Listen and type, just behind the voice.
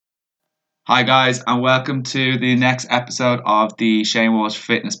Hi, guys, and welcome to the next episode of the Shane Walsh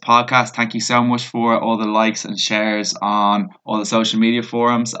Fitness Podcast. Thank you so much for all the likes and shares on all the social media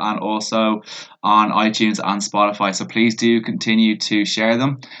forums and also on iTunes and Spotify. So please do continue to share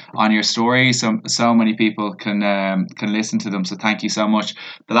them on your stories. So many people can listen to them. So thank you so much.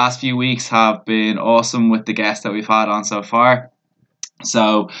 The last few weeks have been awesome with the guests that we've had on so far.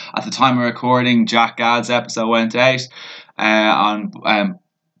 So at the time of recording, Jack Gadd's episode went out on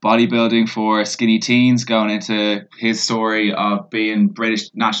bodybuilding for skinny teens, going into his story of being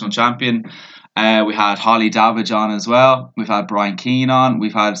British national champion. We had Holly Davidge on as well. We've had Brian Keane on.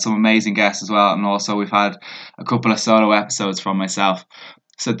 We've had some amazing guests as well. And also we've had a couple of solo episodes from myself.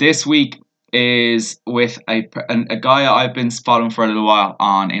 So this week is with a guy I've been following for a little while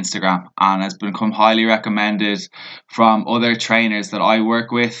on Instagram and has become highly recommended from other trainers that I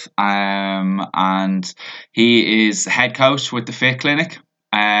work with. And he is head coach with the Fit Clinic,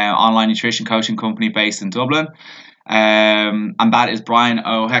 online nutrition coaching company based in Dublin. And that is Brian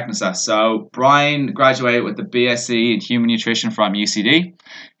O. hAonghusa. So Brian graduated with the BSc in Human Nutrition from UCD.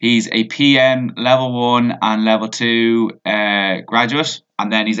 He's a PN level 1 and level 2 graduate,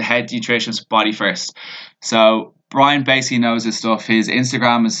 and then he's a head nutritionist body first. So Brian basically knows his stuff. His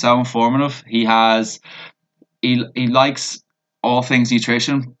Instagram is so informative. He likes all things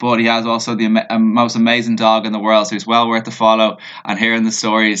nutrition, but he has also the most amazing dog in the world, so he's well worth the follow and hearing the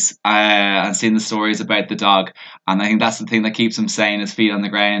stories and seeing the stories about the dog. And I think that's the thing that keeps him staying his feet on the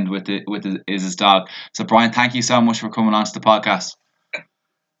ground is his dog. So Brian, thank you so much for coming on to the podcast.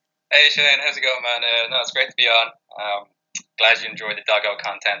 Hey Shane, how's it going, man? No, it's great to be on. Glad you enjoyed the doggo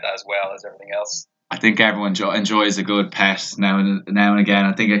content as well as everything else. I think everyone enjoys a good pet now and again.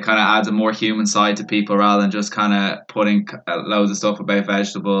 I think it kind of adds a more human side to people rather than just kind of putting loads of stuff about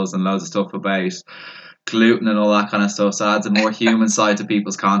vegetables and loads of stuff about gluten and all that kind of stuff. So it adds a more human side to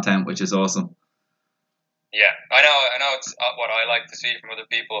people's content, which is awesome. Yeah, I know it's what I like to see from other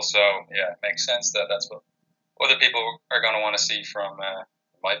people. So yeah, it makes sense that that's what other people are going to want to see from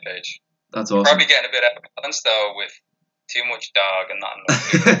my page. That's awesome. Probably getting a bit out of balance though with too much dog and not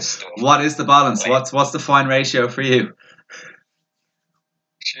enough stuff. What is the balance? What's the fine ratio for you?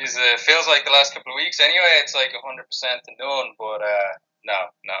 Jeez, it feels like the last couple of weeks anyway. It's like 100% to none, but no,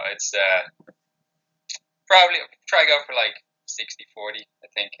 it's probably try to go for like 60-40. I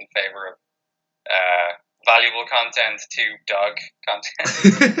think in favor of valuable content to dog content.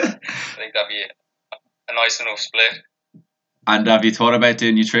 I think that'd be a nice enough split. And have you thought about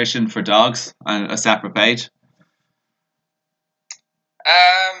doing nutrition for dogs on a separate page?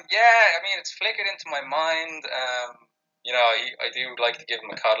 Yeah, I mean, it's flickered into my mind. I do like to give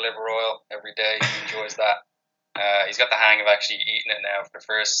him a cod liver oil every day. He enjoys that. He's got the hang of actually eating it now. For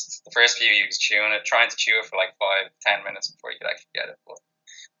the first few, he was chewing it, trying to chew it for like 5-10 minutes before he could actually get it. But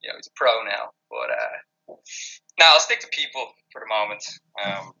he's a pro now. But I'll stick to people for the moment.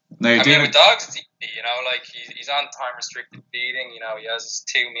 With dogs, it's easy. Like he's on time restricted feeding. He has his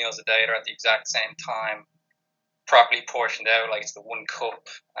 2 meals a day. They're at the exact same time, properly portioned out, like it's the 1 cup,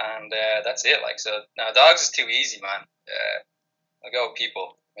 and that's it. Like, so now dogs is too easy, man. I'll go with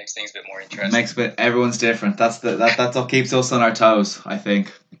people. Makes things a bit more interesting. Everyone's different. That's what keeps us on our toes, I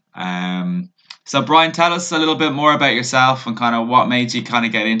think. So Brian, tell us a little bit more about yourself and kind of what made you kind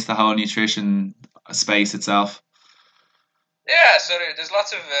of get into the whole nutrition space itself. Yeah, so there's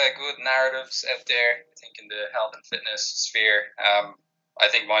lots of good narratives out there, I think, in the health and fitness sphere. I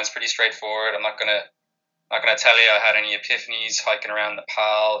think mine's pretty straightforward. I'm not gonna tell you I had any epiphanies hiking around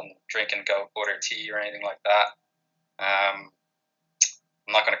Nepal and drinking goat butter tea or anything like that. I'm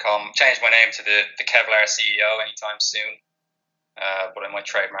not going to change my name to the Kevlar CEO anytime soon, but I might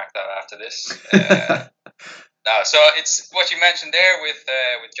trademark that after this. No, so it's what you mentioned there with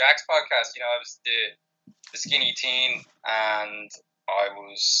Jack's podcast. I was the skinny teen, and I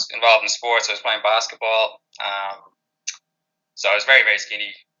was involved in sports. I was playing basketball, so I was very, very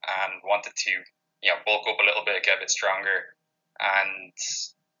skinny and wanted to bulk up a little bit, get a bit stronger, and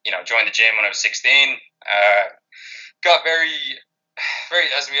joined the gym when I was 16. Got very,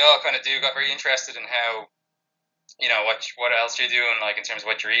 as we all kind of do, got very interested in how what else you're doing, like in terms of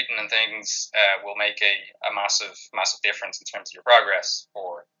what you're eating and things, will make a massive difference in terms of your progress,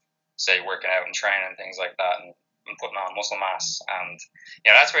 or say working out and training and things like that, and putting on muscle mass. And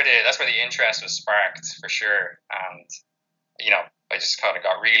that's where the interest was sparked for sure. And I just kind of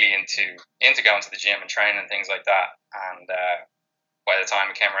got really into going to the gym and training and things like that. And by the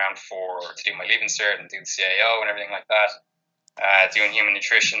time it came around to do my leaving cert and do the CAO and everything like that, doing human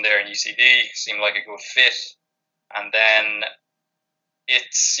nutrition there in UCD seemed like a good fit. And then it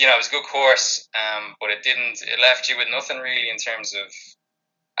was a good course, but it left you with nothing really in terms of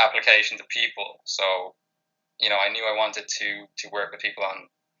application to people. So, I knew I wanted to work with people on,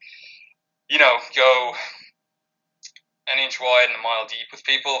 go an inch wide and a mile deep with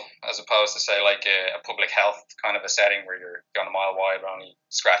people, as opposed to say like a public health kind of a setting where you're going a mile wide but only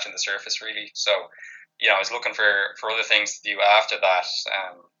scratching the surface really. So, I was looking for other things to do after that.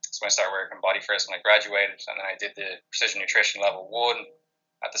 So I started working Body First when I graduated, and then I did the Precision Nutrition Level 1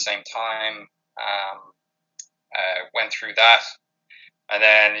 at the same time. Went through that, and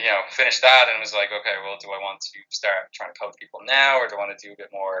then finished that, and was like, okay, well, do I want to start trying to coach people now, or do I want to do a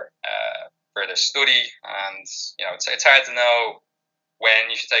bit more further study? And it's hard to know when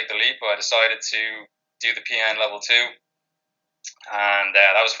you should take the leap. But I decided to do the PN Level 2, and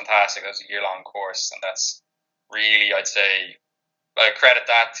that was fantastic. That was a year-long course, and that's really, I'd say, I credit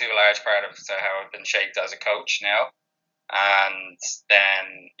that to a large part of how I've been shaped as a coach now. And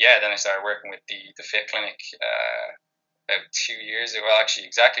then I started working with the Fit Clinic about 2 years ago. Well, actually,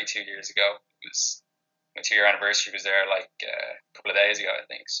 exactly 2 years ago. It was my 2-year anniversary was there like a couple of days ago, I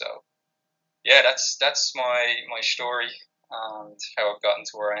think. So yeah, that's my story and how I've gotten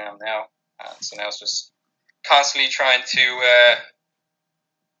to where I am now. So now it's just constantly trying to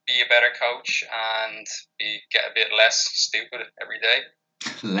be a better coach and get a bit less stupid every day.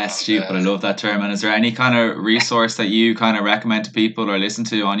 Less stupid. I love that term. And is there any kind of resource that you kind of recommend to people or listen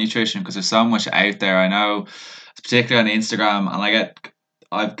to on nutrition? Because there's so much out there. I know, particularly on Instagram, and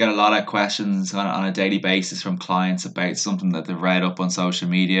I get a lot of questions on a daily basis from clients about something that they've read up on social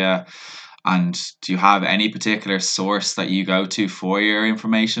media. And do you have any particular source that you go to for your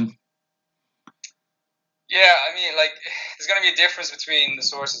information? Yeah, I mean, like, there's going to be a difference between the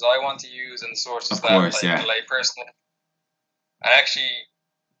sources I want to use and the sources Of course, that, like, yeah. a layperson. And actually,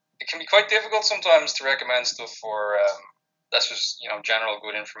 it can be quite difficult sometimes to recommend stuff for that's just general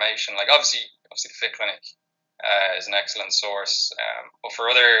good information. Like obviously the Fit Clinic is an excellent source, but for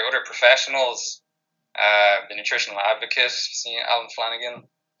other professionals, the Nutritional Advocate, seeing Alan Flanagan,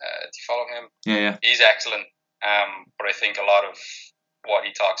 do you follow him? Yeah. He's excellent. But I think a lot of what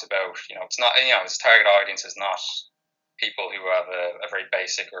he talks about, it's not, his target audience is not people who have a very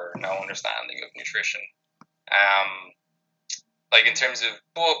basic or no understanding of nutrition. Like in terms of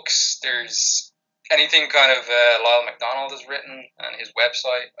books, there's anything kind of Lyle McDonald has written, and his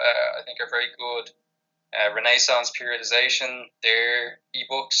website I think are very good. Renaissance Periodization, their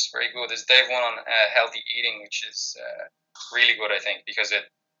ebooks very good. They have one on healthy eating, which is really good, I think, because it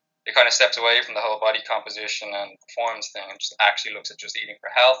kind of steps away from the whole body composition and performance thing and just actually looks at just eating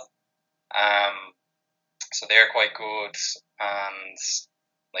for health. So they're quite good, and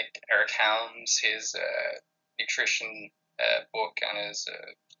like Eric Helms, his nutrition book and his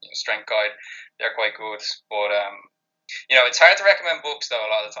strength guide, they're quite good. But it's hard to recommend books though.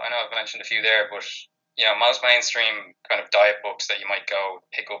 A lot of the time, I know I've mentioned a few there, but most mainstream kind of diet books that you might go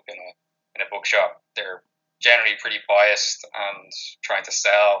pick up in a bookshop, they're generally pretty biased and trying to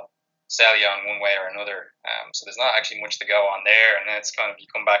sell you on one way or another. So there's not actually much to go on there, and then it's kind of you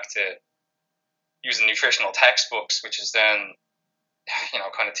come back to using nutritional textbooks, which is then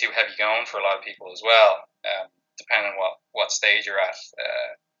kind of too heavy going for a lot of people as well. Depending on what stage you're at.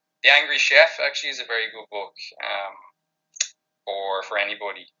 The Angry Chef actually is a very good book for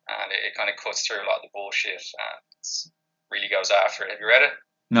anybody, and it kind of cuts through a lot of the bullshit and really goes after it. Have you read it?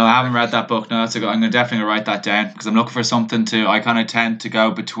 No, I haven't read that book. No, I'm going to definitely write that down because I'm looking for something to. I kind of tend to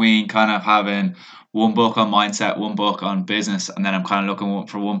go between kind of having one book on mindset, one book on business, and then I'm kind of looking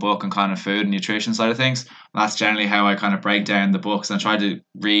for one book on kind of food and nutrition side of things. And that's generally how I kind of break down the books and try to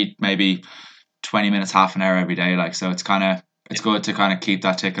read maybe 20 minutes, half an hour every day. It's good to kind of keep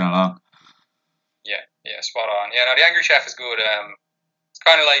that ticking along. Yeah, spot on. Yeah, no, the Angry Chef is good. It's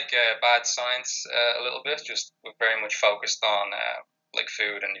kind of like Bad Science a little bit, just very much focused on like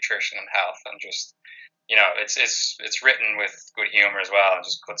food and nutrition and health, and just it's written with good humor as well, and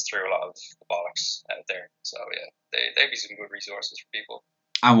just cuts through a lot of the bollocks out there. So yeah, they'd be some good resources for people.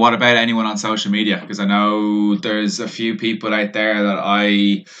 And what about anyone on social media? Because I know there's a few people out there that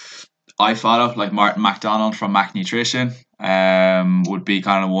I follow, like Martin McDonald from Mac Nutrition, would be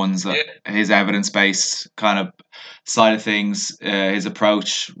kind of ones that his evidence-based kind of side of things, his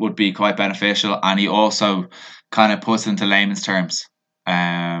approach would be quite beneficial, and he also kind of puts it into layman's terms,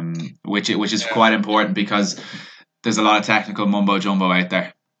 which is quite important because there's a lot of technical mumbo jumbo out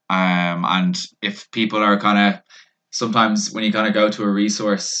there, and if people are kind of sometimes when you kind of go to a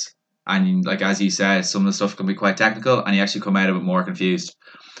resource and like as you said, some of the stuff can be quite technical, and you actually come out of it more confused.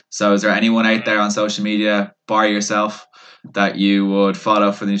 So is there anyone out there on social media, bar yourself, that you would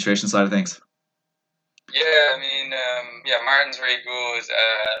follow for the nutrition side of things? Yeah, I mean, Martin's very good.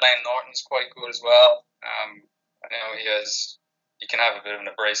 Lane Norton's quite good as well. I know you can have a bit of an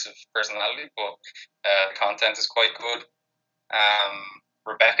abrasive personality, but the content is quite good.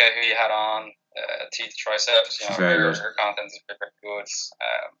 Rebecca, who you had on, Teeth Triceps, her content is very good.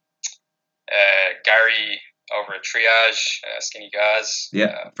 Gary over at Triage, Skinny Gaz.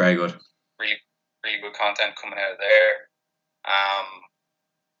 Yeah, very good. Really, really good content coming out of there.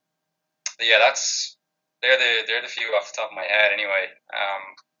 Yeah, they're the few off the top of my head anyway.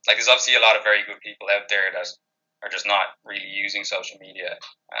 Like there's obviously a lot of very good people out there that are just not really using social media.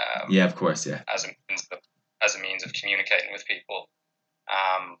 Yeah, of course, yeah. As a means of communicating with people.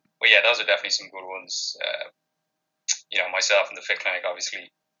 But yeah, those are definitely some good ones. Myself and the Fit Clinic,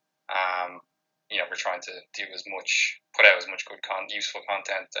 obviously. We're trying to put out as much good useful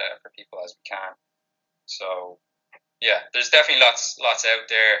content for people as we can. So yeah, there's definitely lots out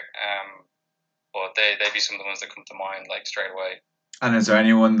there. But they'd be some of the ones that come to mind like straight away. And is there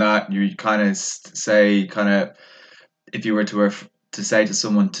anyone that you kind of say, if you were to say to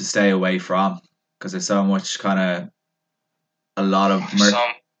someone to stay away from, because there's so much a lot of there's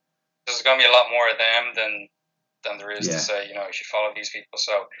going to be a lot more of them than there is to say, you should follow these people.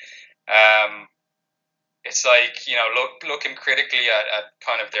 So it's like, looking critically at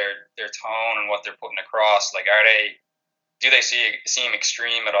kind of their tone and what they're putting across. Like, do they seem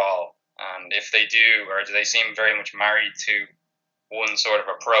extreme at all? And if they do, or do they seem very much married to one sort of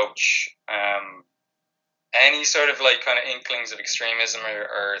approach? Any sort of like kind of inklings of extremism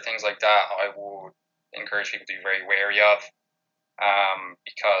or things like that, I would encourage people to be very wary of.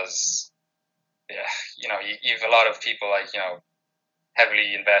 Because, you have a lot of people like,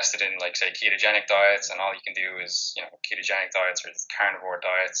 heavily invested in like, say, ketogenic diets, and all you can do is, ketogenic diets or carnivore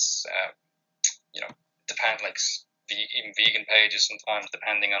diets, depend, like, even vegan pages sometimes,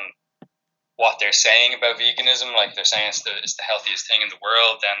 depending on what they're saying about veganism, like they're saying it's the healthiest thing in the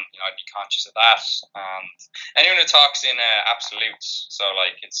world, then I'd be conscious of that. And anyone who talks in absolutes, so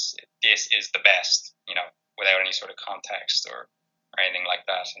like this is the best, without any sort of context or anything like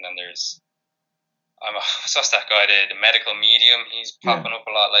that. And then there's what's that guy, the medical medium? He's popping up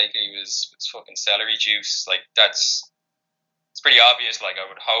a lot lately. It's fucking celery juice. Like it's pretty obvious. Like I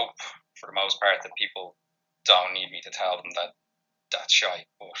would hope for the most part that people don't need me to tell them that that's shite,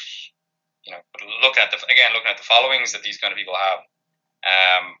 but. But looking at the followings that these kind of people have,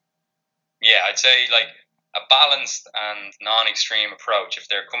 I'd say like a balanced and non-extreme approach. If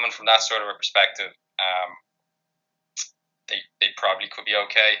they're coming from that sort of a perspective, they probably could be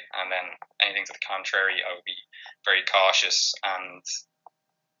okay. And then anything to the contrary, I would be very cautious. And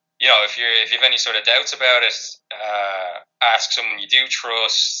if you have any sort of doubts about it, ask someone you do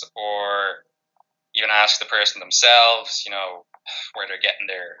trust, or even ask the person themselves. Where they're getting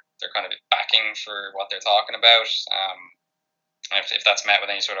their kind of backing for what they're talking about. And if that's met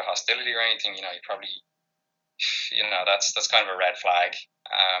with any sort of hostility or anything, you probably, that's kind of a red flag,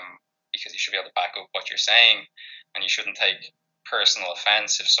 because you should be able to back up what you're saying, and you shouldn't take personal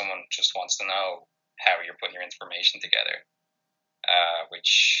offense if someone just wants to know how you're putting your information together,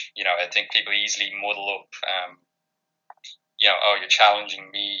 which, I think people easily muddle up, you're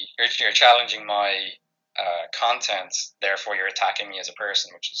challenging me, you're challenging my content, therefore you're attacking me as a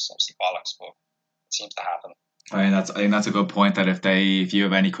person, which is obviously bollocks, but it seems to happen. I think that's a good point, that if you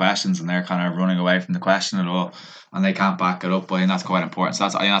have any questions and they're kind of running away from the question at all and they can't back it up, I think that's quite important. So I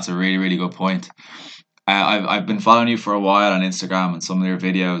think that's a really, really good point. I've been following you for a while on Instagram, and some of your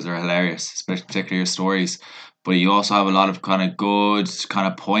videos are hilarious, particularly your stories. But you also have a lot of kind of good kind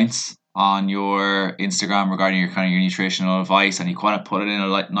of points on your Instagram regarding your kind of your nutritional advice, and you kind of put it in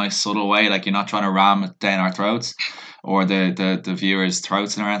a nice subtle way, like you're not trying to ram it down our throats or the viewers'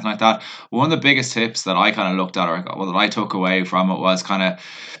 throats or anything like that. One of the biggest tips that I kind of looked at, or that I took away from it, was kind of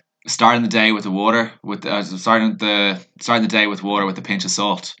starting the day with the water, starting the day with water with a pinch of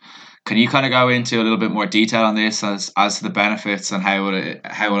salt. Can you kind of go into a little bit more detail on this as to the benefits and how it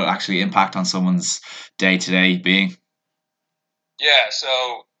will actually impact on someone's day-to-day being? Yeah,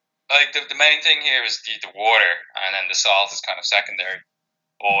 so like the main thing here is the water, and then the salt is kind of secondary.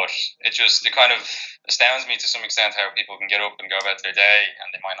 But it kind of astounds me to some extent how people can get up and go about their day, and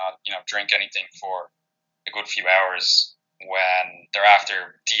they might not, drink anything for a good few hours when they're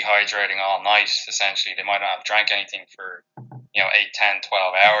after dehydrating all night. Essentially, they might not have drank anything for 8, 10,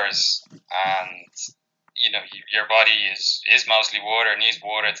 12 hours, and your body is mostly water, needs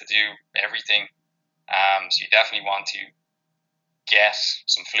water to do everything. So you definitely want to get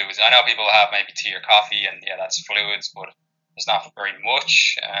some fluids. I know people have maybe tea or coffee, and that's fluids, but it's not very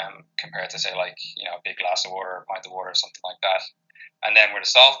much compared to, say, like a big glass of water, a pint of water, or something like that. And then where the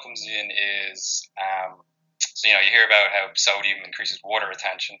salt comes in is, so you hear about how sodium increases water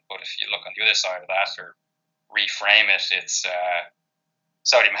retention, but if you look on the other side of that, or reframe it, it's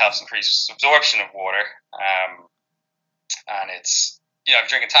sodium helps increase absorption of water, and it's, if you're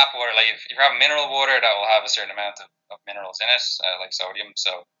drinking tap water, like if you're having mineral water, that will have a certain amount of minerals in it, like sodium,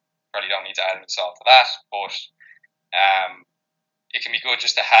 so probably don't need to add any salt to that, but it can be good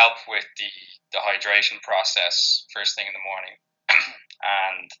just to help with the hydration process first thing in the morning.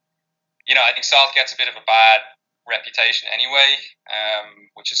 And I think salt gets a bit of a bad reputation anyway,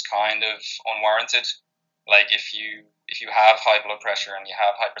 which is kind of unwarranted. Like if you have high blood pressure and you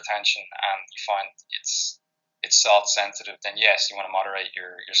have hypertension and you find it's salt sensitive, then yes, you want to moderate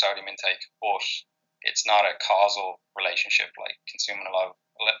your sodium intake, but it's not a causal relationship. Like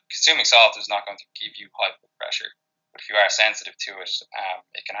consuming salt is not going to give you high blood pressure, but if you are sensitive to it,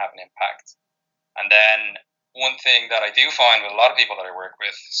 it can have an impact. And then one thing that I do find with a lot of people that I work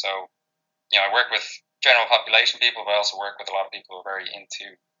with, so I work with general population people, but I also work with a lot of people who are very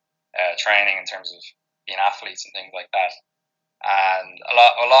into training in terms of being athletes and things like that. And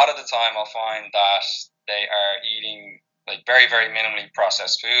a lot of the time, I'll find that they are eating like very, very minimally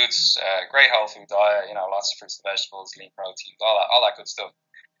processed foods, great whole food diet, lots of fruits and vegetables, lean proteins, all that good stuff.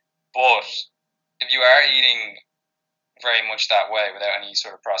 But if you are eating very much that way without any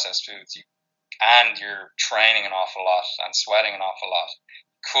sort of processed foods, and you're training an awful lot and sweating an awful lot, you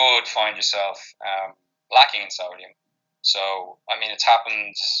could find yourself lacking in sodium. So, I mean, it's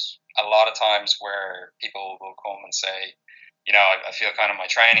happened a lot of times where people will come and say, I feel kind of my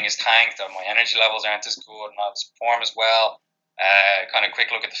training is tanked, or my energy levels aren't as good, and I don't perform as well. Kind of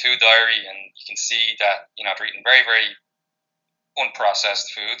quick look at the food diary, and you can see that they're eating very, very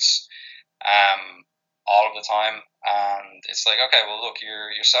unprocessed foods all of the time, and it's like, okay, well, look,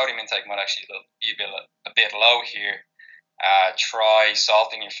 your sodium intake might actually be a bit low here. Try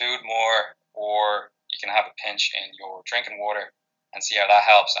salting your food more, or you can have a pinch in your drinking water and see how that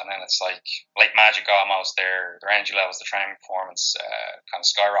helps. And then it's like magic almost. Their energy levels, the training performance kind of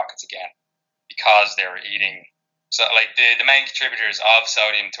skyrockets again because they were eating. So like the main contributors of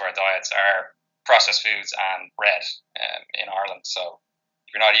sodium to our diets are processed foods and bread in Ireland. So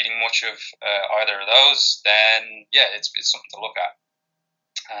if you're not eating much of either of those, then yeah, it's something to look at.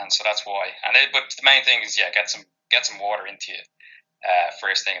 And so that's why. But the main thing is get some water into you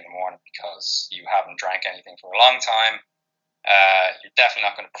first thing in the morning, because you haven't drank anything for a long time. You're definitely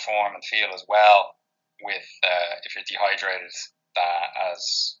not going to perform and feel as well with if you're dehydrated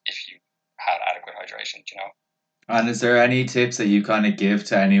as if you had adequate hydration, And is there any tips that you kind of give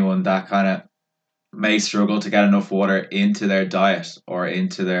to anyone that kind of may struggle to get enough water into their diet or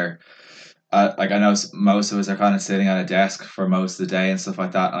into their like I know most of us are kind of sitting at a desk for most of the day and stuff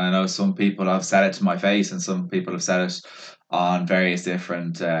like that, and I know some people have said it to my face and some people have said it on various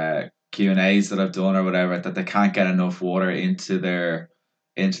different Q&As that I've done or whatever, that they can't get enough water into their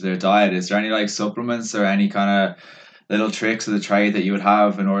diet. Is there any like supplements or any kind of little tricks of the trade that you would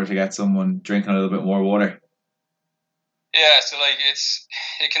have in order to get someone drinking a little bit more water? Yeah, so like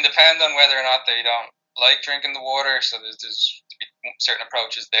it can depend on whether or not they don't like drinking the water. So there's certain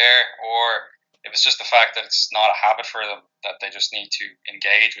approaches there, or if it's just the fact that it's not a habit for them, that they just need to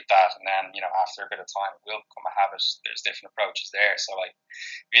engage with that, and then after a bit of time it will become a habit. There's different approaches there. So like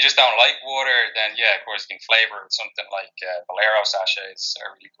if you just don't like water, then yeah, of course you can flavor it with something like Bolero sachets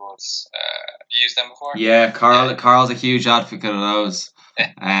are really good. Have you used them before? Yeah, Carl's a huge advocate of those.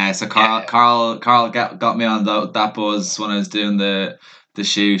 So Carl got me on that buzz when I was doing the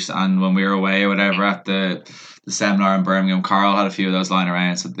shoot, and when we were away or whatever at the seminar in Birmingham. Carl had a few of those lying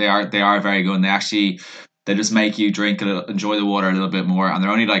around, so they are very good. And they just make you enjoy the water a little bit more, and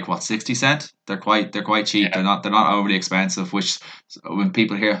they're only like what, 60 cents. They're quite cheap. Yeah. They're not overly expensive. Which when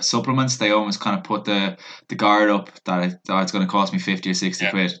people hear supplements, they almost kind of put the guard up that it's going to cost me 50 or 60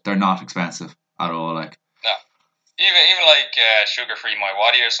 quid. They're not expensive at all. Like no, even like sugar-free My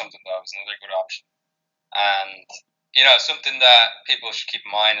Wadi or something, that was another good option. And something that people should keep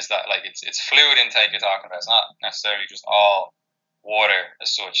in mind is that like it's fluid intake you're talking about. It's not necessarily just all water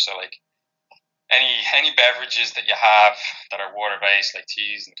as such. So like any beverages that you have that are water based, like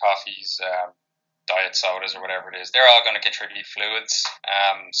teas and coffees, diet sodas or whatever it is, they're all going to contribute fluids.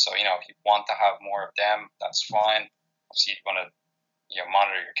 So if you want to have more of them, that's fine. Obviously, you want to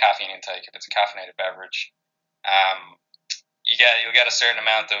monitor your caffeine intake if it's a caffeinated beverage. You'll get a certain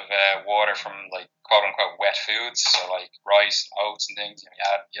amount of water from like quote unquote wet foods, so like rice and oats and things.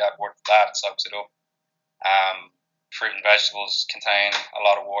 You add water to that, it soaks it up. Fruit and vegetables contain a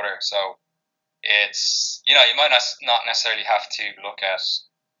lot of water, so it's you might not necessarily have to look at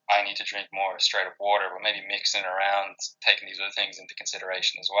I need to drink more straight up water, but maybe mixing around, taking these other things into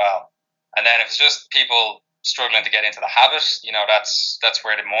consideration as well. And then if it's just people struggling to get into the habit, that's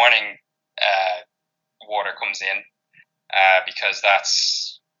where the morning water comes in, because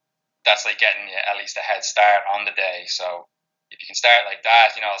that's like getting you at least a head start on the day. So if you can start like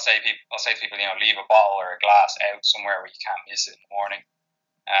that, I'll say to people, leave a bottle or a glass out somewhere where you can't miss it in the morning,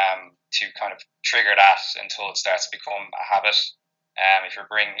 to kind of trigger that until it starts to become a habit. If you're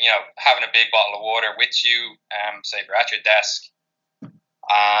having a big bottle of water with you, say if you're at your desk,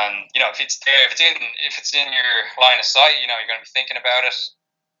 and if it's there, if it's in your line of sight, you're going to be thinking about it.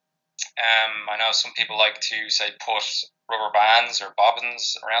 I know some people like to say put rubber bands or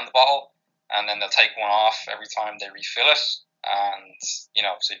bobbins around the bottle, and then they'll take one off every time they refill it. And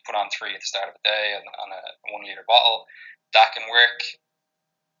so you put on 3 at the start of the day on a 1 liter bottle. That can work.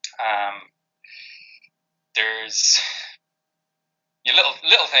 There's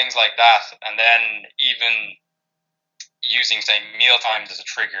little things like that, and then even using, say, meal times as a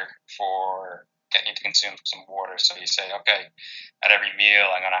trigger for getting you to consume some water. So you say, okay, at every meal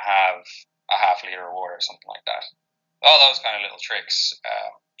I'm going to have a half liter of water or something like that. All those kind of little tricks,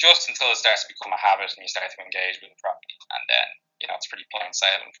 just until it starts to become a habit and you start to engage with it properly, and then it's pretty plain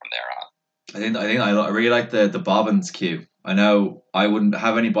sailing from there on. I really like the bobbins cue. I know I wouldn't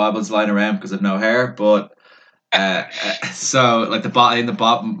have any bobbins lying around because I've no hair, but so like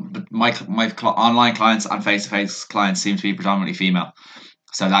my online clients and face-to-face clients seem to be predominantly female.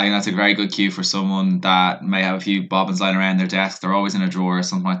 So that's a very good cue for someone that may have a few bobbins lying around their desk. They're always in a drawer or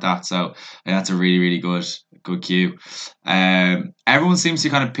something like that. So that's a really, really good cue. Everyone seems to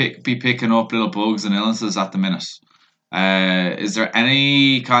kind of be picking up little bugs and illnesses at the minute. Is there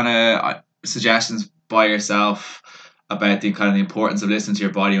any kind of suggestions by yourself about the importance of listening to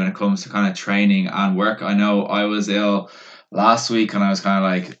your body when it comes to kind of training and work? I know I was ill last week, and I was kind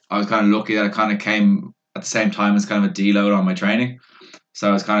of lucky that it kind of came at the same time as kind of a deload on my training. So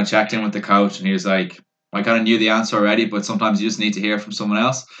I was kind of checked in with the coach, and he was like, I kind of knew the answer already, but sometimes you just need to hear from someone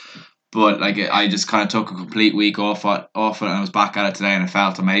else. But like, I just kind of took a complete week off it, and I was back at it today, and it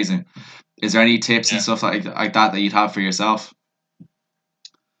felt amazing. Is there any tips and stuff like that you'd have for yourself?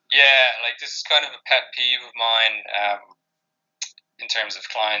 Yeah, like this is kind of a pet peeve of mine, in terms of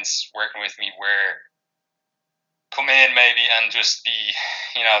clients working with me, where come in maybe and just be,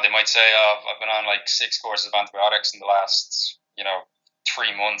 they might say, oh, I've been on like 6 courses of antibiotics in the last,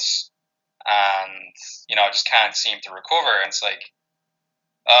 3 months, and, I just can't seem to recover. And it's like,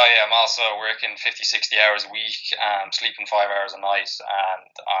 oh yeah, I'm also working 50, 60 hours a week, sleeping 5 hours a night,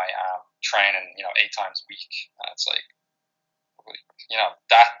 and I am training, 8 times a week. And it's like,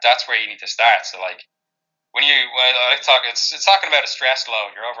 that's where you need to start. So like, when I talk, it's talking about a stress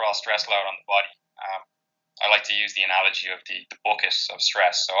load, your overall stress load on the body. I like to use the analogy of the bucket of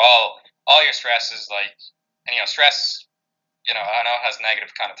stress. So all your stress is like, and stress, I know it has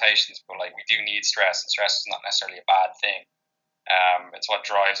negative connotations, but like, we do need stress, and stress is not necessarily a bad thing. It's what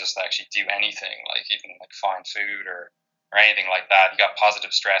drives us to actually do anything, like even like find food or anything like that. You got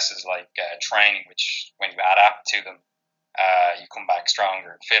positive stresses like training, which when you add up to them, you come back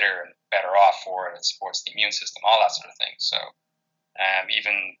stronger and fitter and better off for it. It supports the immune system, all that sort of thing. So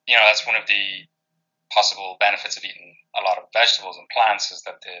even, that's one of the possible benefits of eating a lot of vegetables and plants, is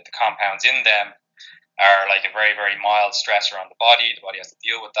that the compounds in them are like a very, very mild stressor on the body. The body has to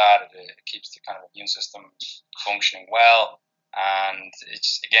deal with that. It keeps the kind of immune system functioning well. And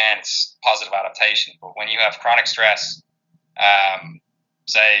it's positive adaptation. But when you have chronic stress,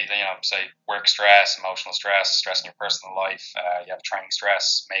 say work stress, emotional stress, stress in your personal life, you have training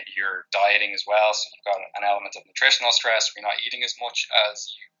stress, maybe you're dieting as well, so you've got an element of nutritional stress, you're not eating as much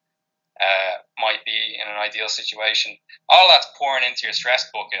as you might be in an ideal situation. All that's pouring into your stress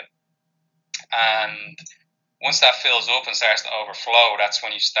bucket, and once that fills up and starts to overflow, that's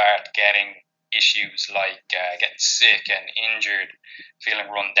when you start getting issues like getting sick and injured, feeling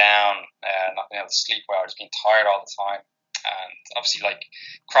run down, not being able to sleep well, just being tired all the time. And obviously, like,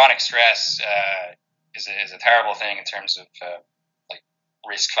 chronic stress is a terrible thing in terms of like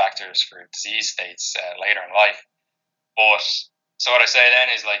risk factors for disease states later in life. But so what I say then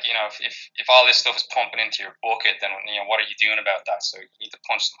is, like, if all this stuff is pumping into your bucket, then what are you doing about that? So you need to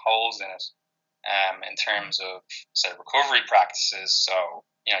punch some holes in it, in terms of, say, recovery practices. So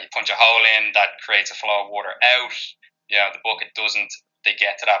you punch a hole in, that creates a flow of water out. The bucket doesn't. They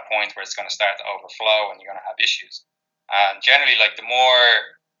get to that point where it's going to start to overflow, and you're going to have issues. And generally, like, the more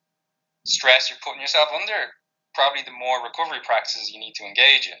stress you're putting yourself under, probably the more recovery practices you need to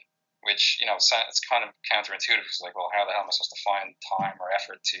engage in, which, it's kind of counterintuitive. It's like, well, how the hell am I supposed to find time or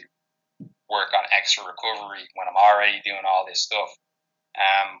effort to work on extra recovery when I'm already doing all this stuff?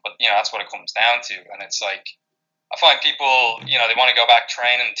 But, that's what it comes down to. And it's like, I find people, they want to go back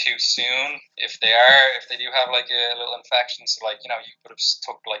training too soon if they do have like a little infection. So like, you could have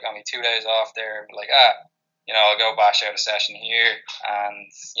took like only 2 days off there, but like, I'll go bash out a session here,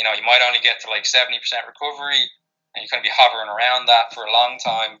 and you might only get to like 70% recovery, and you're going to be hovering around that for a long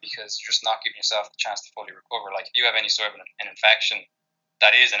time because you're just not giving yourself the chance to fully recover. Like if you have any sort of an infection,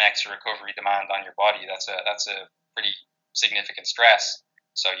 that is an extra recovery demand on your body. That's a pretty significant stress.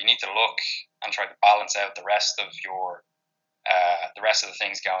 So you need to look and try to balance out the rest of the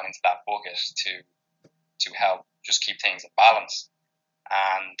things going into that bucket to help just keep things in balance.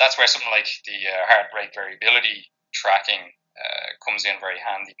 And that's where something like the heart rate variability tracking comes in very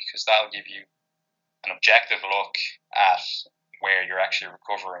handy, because that'll give you an objective look at where you're actually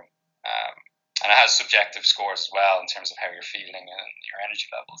recovering. And it has subjective scores as well in terms of how you're feeling and your energy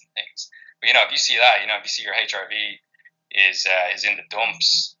levels and things. But if you see that, if you see your HRV is in the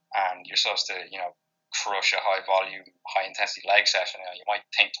dumps and you're supposed to, crush a high volume, high intensity leg session, you might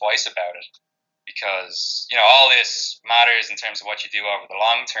think twice about it, because all this matters in terms of what you do over the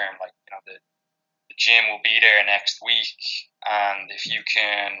long term. Like the gym will be there next week, and if you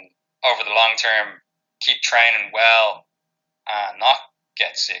can over the long term keep training well and not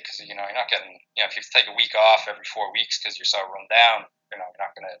get sick, because you're not getting, if you have to take a week off every 4 weeks because you're so run down, you're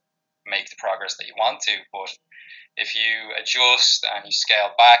not going to make the progress that you want to. But if you adjust and you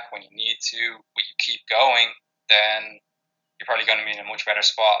scale back when you need to, but you keep going, then you're probably going to be in a much better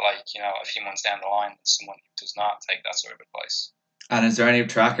spot, like, a few months down the line, than someone who does not take that sort of advice. And is there any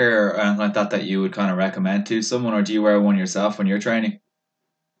tracker or anything like that you would kind of recommend to someone, or do you wear one yourself when you're training?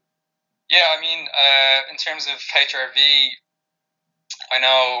 Yeah, I mean, in terms of HRV, I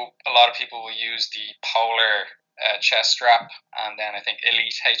know a lot of people will use the Polar chest strap, and then I think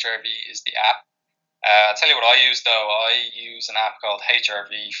Elite HRV is the app. I'll tell you what I use, though. I use an app called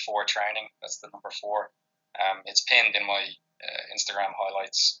HRV for Training. That's the number 4. It's pinned in my Instagram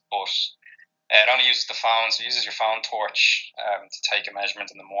highlights, but it only uses the phone, so it uses your phone torch to take a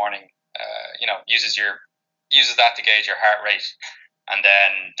measurement in the morning. Uses that to gauge your heart rate and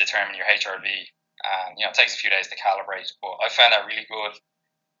then determine your HRV. It takes a few days to calibrate, but I found that really good,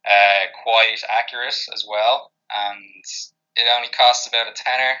 quite accurate as well, and it only costs about a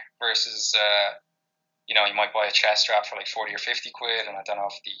tenner versus you might buy a chest strap for like 40 or 50 quid, and I don't know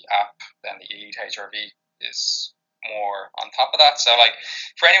if the app, then the Elite HRV, is more on top of that. So like,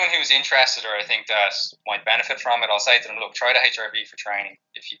 for anyone who's interested, or I think that might benefit from it, I'll say to them, look, try the HRV for Training.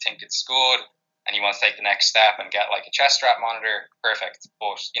 If you think it's good and you want to take the next step and get like a chest strap monitor, perfect.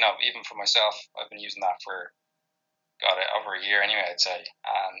 But even for myself, I've been using that for over a year anyway, I'd say,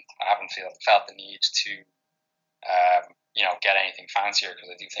 and I haven't felt the need to get anything fancier,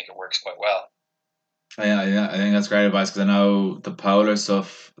 because I do think it works quite well. Yeah, I think that's great advice, because I know the Polar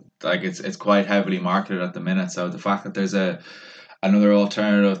stuff, like it's quite heavily marketed at the minute. So the fact that there's another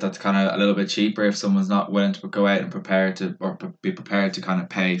alternative that's kind of a little bit cheaper, if someone's not willing to go out and be prepared to kind of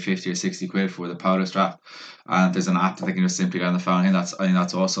pay 50 or 60 quid for the Polar strap, and there's an app that they can just simply get on the phone. I think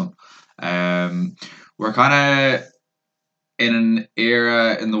that's awesome. We're kind of in an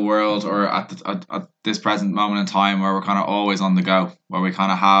era in the world, or at this present moment in time, where we're kind of always on the go, where we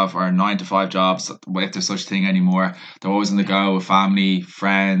kind of have our 9 to 5 jobs, if there's such a thing anymore. They're always on the go with family,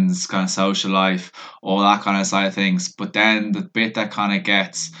 friends, kind of social life, all that kind of side of things. But then the bit that kind of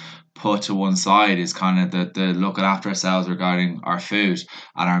gets put to one side is kind of the looking after ourselves regarding our food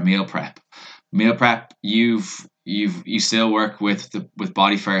and our meal prep. Meal prep, you still work with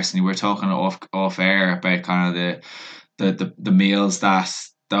Body First, and you were talking off air about kind of the meals that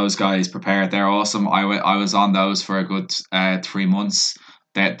those guys prepare. They're awesome. I was on those for a good 3 months.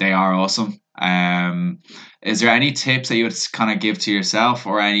 They are awesome. Is there any tips that you would kind of give to yourself,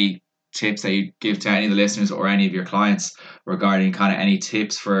 or any tips that you give to any of the listeners or any of your clients regarding kind of any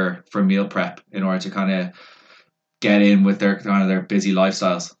tips for meal prep in order to kind of get in with their kind of their busy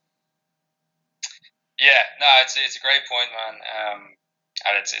lifestyles? Yeah, no, it's a great point, man.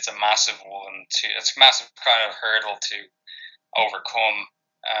 And it's a massive one it's a massive kind of hurdle to overcome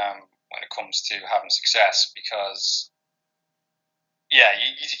when it comes to having success, because you're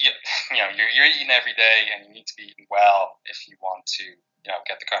eating every day, and you need to be eating well if you want to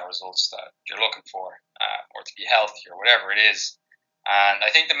get the kind of results that you're looking for, or to be healthy, or whatever it is. And I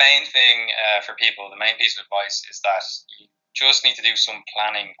think the main thing for people, the main piece of advice, is that you just need to do some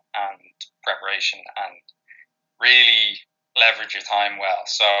planning and preparation, and really leverage your time well.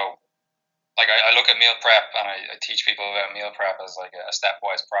 So like, I look at meal prep, and I teach people about meal prep as like a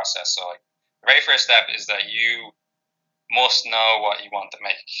stepwise process. So like, the very first step is that you must know what you want to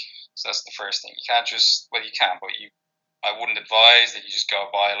make. So that's the first thing. You can't just, well, you can, but I wouldn't advise that you just go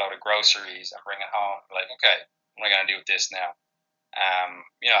buy a load of groceries and bring it home. Like, okay, What am I going to do with this now?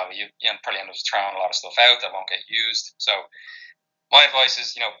 You probably end up throwing a lot of stuff out that won't get used. So my advice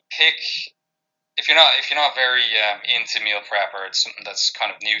is, pick, if you're not very into meal prep, or it's something that's kind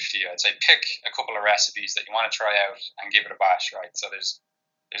of new to you, I'd say pick a couple of recipes that you want to try out and give it a bash, right? So there's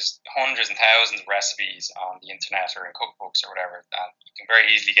hundreds and thousands of recipes on the internet or in cookbooks or whatever, and you can very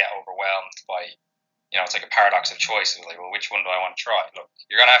easily get overwhelmed by, it's like a paradox of choice. It's like, well, which one do I want to try? Look,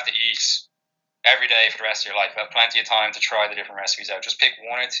 you're going to have to eat every day for the rest of your life. You have plenty of time to try the different recipes out. Just pick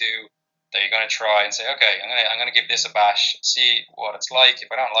one or two that you're going to try and say, okay, I'm going to give this a bash, see what it's like. If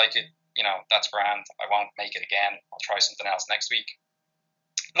I don't like it, that's grand. I won't make it again. I'll try something else next week.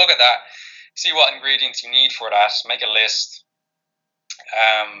 Look at that. See what ingredients you need for that. Make a list.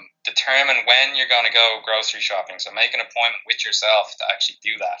 Determine when you're going to go grocery shopping. So make an appointment with yourself to actually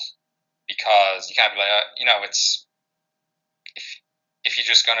do that. Because you can't be like, it's if you're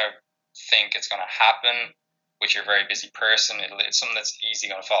just going to think it's going to happen, which you're a very busy person, it's something that's easily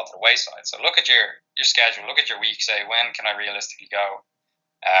going to fall to the wayside. So look at your schedule, look at your week, say, when can I realistically go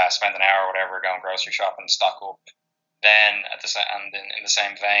spend an hour or whatever going grocery shopping, stock up. Then in the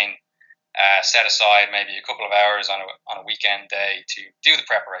same vein, set aside maybe a couple of hours on a weekend day to do the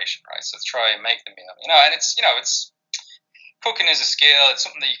preparation, right? So try and make the meal, and it's cooking is a skill. It's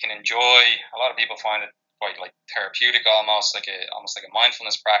something that you can enjoy. A lot of people find it quite like therapeutic, almost like a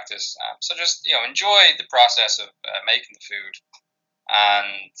mindfulness practice. So just enjoy the process of making the food,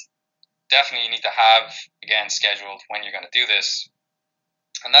 and definitely you need to have, again, scheduled when you're going to do this,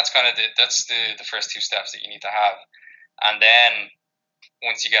 and that's kind of the first two steps that you need to have. And then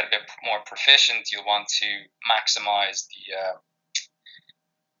once you get a bit more proficient, you'll want to maximize the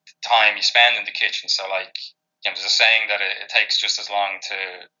time you spend in the kitchen. So like, there's a saying that it takes just as long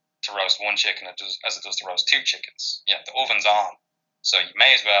to roast one chicken as it does to roast two chickens. The oven's on, so you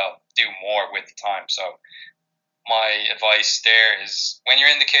may as well do more with the time. So my advice there is, when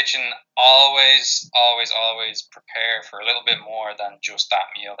you're in the kitchen, always prepare for a little bit more than just that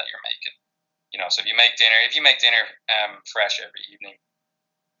meal that you're making. So if you make dinner fresh every evening,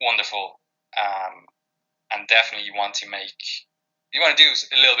 wonderful. And definitely you want to do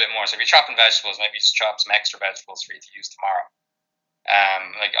a little bit more. So if you're chopping vegetables, maybe just chop some extra vegetables for you to use tomorrow.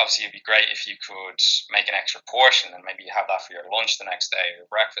 Obviously it'd be great if you could make an extra portion and maybe have that for your lunch the next day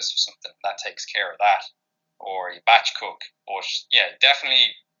or breakfast or something. That takes care of that. Or you batch cook. But yeah, definitely,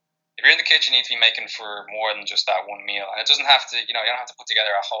 if you're in the kitchen, you need to be making for more than just that one meal. And it doesn't have to, you don't have to put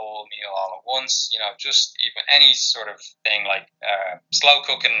together a whole meal all at once. Just even any sort of thing like slow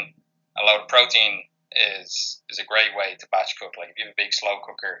cooking a load of protein is a great way to batch cook. Like if you have a big slow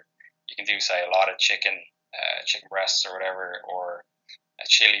cooker, you can do, say, a lot of chicken breasts or whatever, or a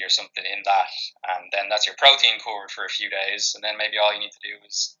chili or something in that, and then that's your protein covered for a few days. And then maybe all you need to do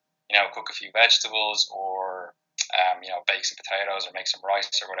is cook a few vegetables, or bake some potatoes or make some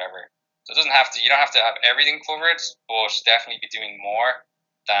rice or whatever. So you don't have to have everything covered, but definitely be doing more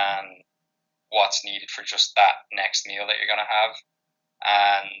than what's needed for just that next meal that you're going to have.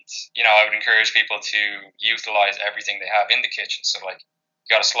 And I would encourage people to utilize everything they have in the kitchen. So like, you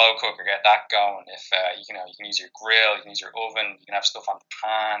got a slow cooker, get that going. If you can use your grill, you can use your oven, you can have stuff on the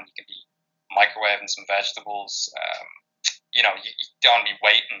pan, you can be microwaving some vegetables. You don't be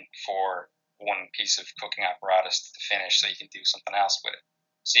waiting for one piece of cooking apparatus to finish so you can do something else with it.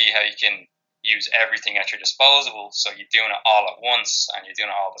 See how you can use everything at your disposal, so you're doing it all at once and you're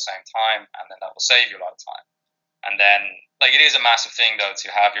doing it all at the same time, and then that will save you a lot of time. And then, like, it is a massive thing though to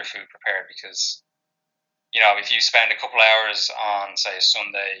have your food prepared, because if you spend a couple hours on, say, a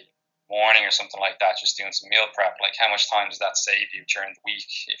Sunday morning or something like that just doing some meal prep, like, how much time does that save you during the week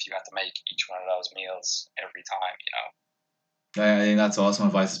if you have to make each one of those meals every time? I think that's awesome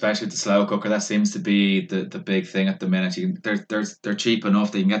advice, especially with the slow cooker. That seems to be the big thing at the minute. They're cheap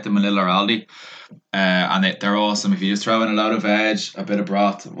enough that you can get them in Lidl or Aldi, and they're awesome. If you just throw in a load of veg, a bit of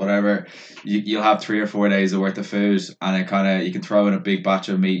broth, whatever, you'll have 3 or 4 days worth of food, and you can throw in a big batch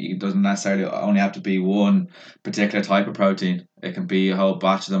of meat. It doesn't necessarily only have to be one particular type of protein. It can be a whole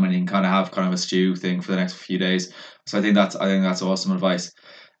batch of them, and you can have a stew thing for the next few days. So I think that's awesome advice.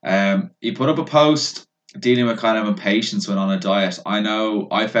 You put up a post dealing with kind of impatience when on a diet. I know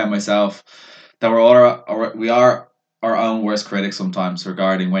I found myself that we are our own worst critics sometimes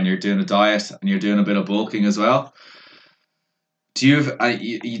regarding when you're doing a diet and you're doing a bit of bulking as well. Do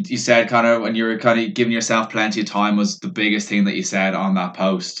you said kind of when you were kind of giving yourself plenty of time was the biggest thing that you said on that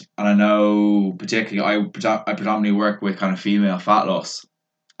post. And I know particularly I predominantly work with kind of female fat loss,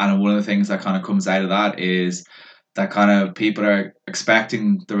 and one of the things that kind of comes out of that is that kind of people are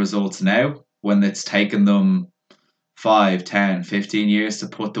expecting the results now when it's taken them 5, 10, 15 years to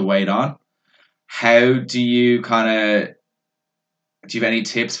put the weight on. how do you do you have any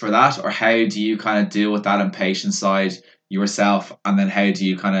tips for that, or how do you kind of deal with that impatient side yourself, and then how do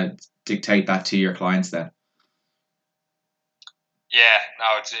you kind of dictate that to your clients then? Yeah,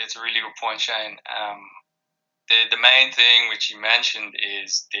 no, it's a really good point, Shane. The main thing which you mentioned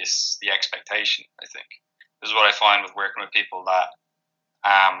is the expectation. I think this is what I find with working with people that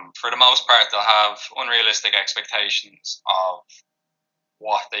for the most part they'll have unrealistic expectations of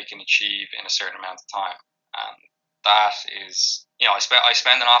what they can achieve in a certain amount of time, and that is, I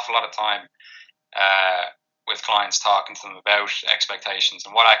spend an awful lot of time with clients talking to them about expectations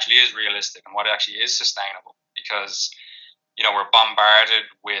and what actually is realistic and what actually is sustainable, because we're bombarded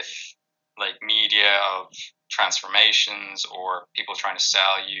with like media of transformations or people trying to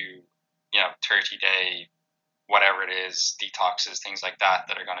sell you 30-day whatever it is, detoxes, things like that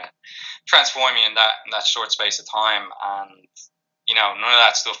are going to transform you in that short space of time. And none of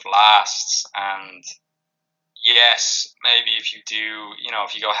that stuff lasts. And yes, maybe if you do,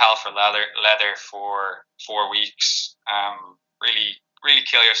 if you go hell for leather for 4 weeks, really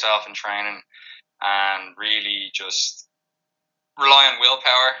kill yourself in training and really just rely on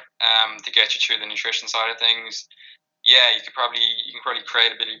willpower to get you through the nutrition side of things. Yeah, you can probably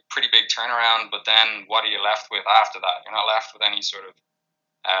create a pretty big turnaround, but then what are you left with after that? You're not left with any sort of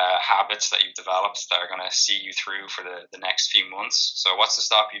habits that you've developed that are going to see you through for the next few months. So what's to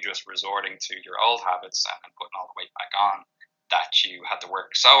stop you just resorting to your old habits and putting all the weight back on that you had to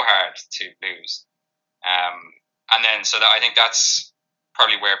work so hard to lose? And then so that I think that's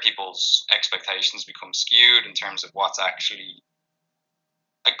probably where people's expectations become skewed in terms of what's actually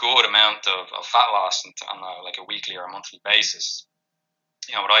a good amount of fat loss on a weekly or a monthly basis.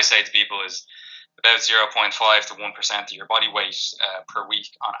 What I say to people is about 0.5 to 1% of your body weight per week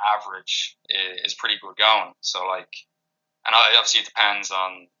on average is pretty good going. So and obviously it depends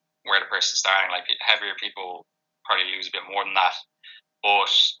on where the person's starting. Like heavier people probably lose a bit more than that,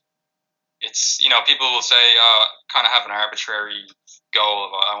 but it's people will say kind of have an arbitrary goal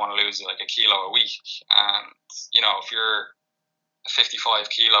of I want to lose like a kilo a week, and if you're a 55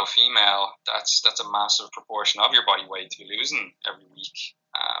 kilo female, that's a massive proportion of your body weight to be losing every week.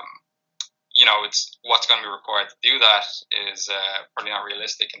 It's what's going to be required to do that is probably not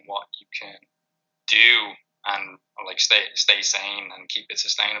realistic in what you can do and stay sane and keep it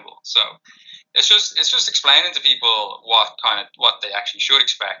sustainable. So it's just explaining to people what they actually should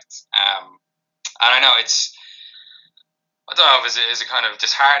expect. And I know I don't know if is it kind of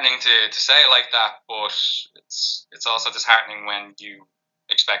disheartening to say it like that, but it's also disheartening when you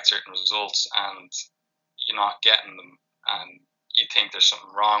expect certain results and you're not getting them, and you think there's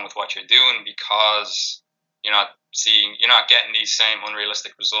something wrong with what you're doing because you're not getting these same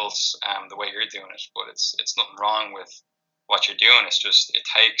unrealistic results the way you're doing it. But it's nothing wrong with what you're doing. It's just it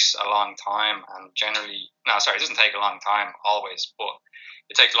takes a long time, and generally, it doesn't take a long time always, but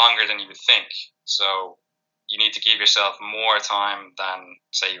it takes longer than you would think. So you need to give yourself more time than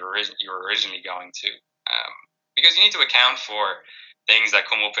say you were originally going to, because you need to account for things that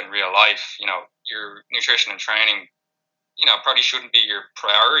come up in real life. Your nutrition and training, probably shouldn't be your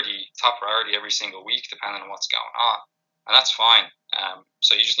top priority every single week, depending on what's going on, and that's fine.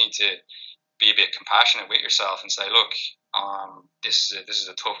 So you just need to be a bit compassionate with yourself and say, look, this is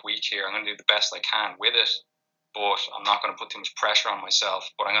a tough week here. I'm going to do the best I can with it, but I'm not going to put too much pressure on myself.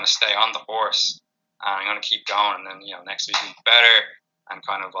 But I'm going to stay on the horse. And I'm going to keep going, and then next week will be better, and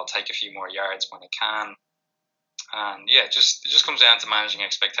I'll take a few more yards when I can. And yeah, it just comes down to managing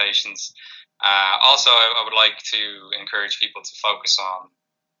expectations. Also, I would like to encourage people to focus on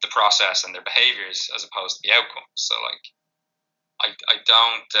the process and their behaviors as opposed to the outcomes. So I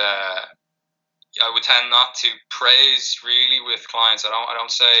don't. I would tend not to praise really with clients. I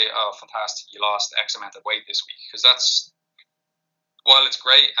don't say, "Oh, fantastic, you lost X amount of weight this week," because that's. While it's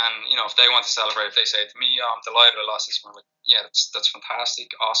great, and if they want to celebrate, if they say to me, "Oh, I'm delighted I lost this one," I'm like, yeah, that's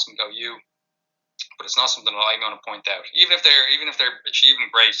fantastic, awesome, go you. But it's not something that I'm going to point out, even if they're achieving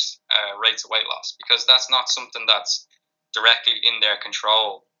great rates of weight loss, because that's not something that's directly in their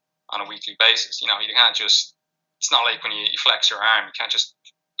control on a weekly basis. You can't just. It's not like when you flex your arm, you can't just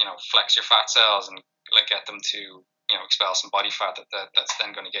flex your fat cells and get them to expel some body fat that's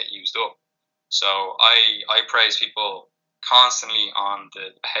then going to get used up. So I praise people constantly on the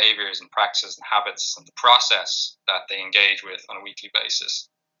behaviors and practices and habits and the process that they engage with on a weekly basis.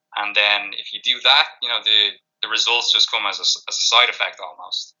 And then if you do that, the results just come as a side effect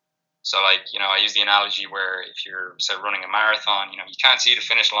almost. So I use the analogy where if you're say running a marathon, you can't see the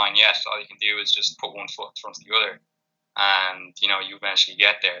finish line yet. All you can do is just put one foot in front of the other, and you eventually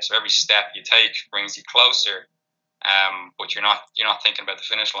get there. So every step you take brings you closer But you're not thinking about the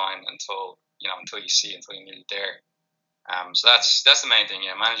finish line until you're nearly there. So that's the main thing.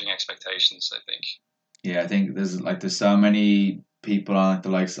 Yeah, managing expectations, I think. Yeah, I think there's so many people on it.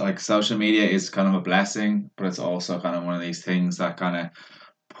 Like social media is kind of a blessing, but it's also kind of one of these things that kind of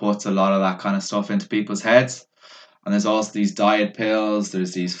puts a lot of that kind of stuff into people's heads. And there's also these diet pills,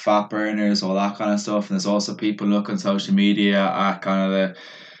 there's these fat burners, all that kind of stuff. And there's also people look on social media at kind of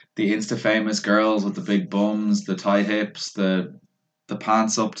the Insta famous girls with the big bums, the tight hips, the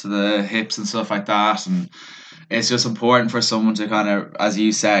pants up to the hips and stuff like that. And it's just important for someone to kind of, as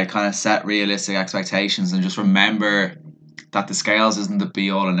you said, kind of set realistic expectations and just remember that the scales isn't the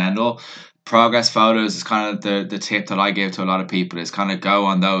be all and end all. Progress photos is kind of the tip that I give to a lot of people is kind of go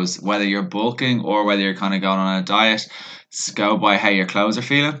on those, whether you're bulking or whether you're kind of going on a diet, go by how your clothes are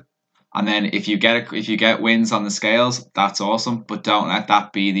feeling. And then if you get wins on the scales, that's awesome. But don't let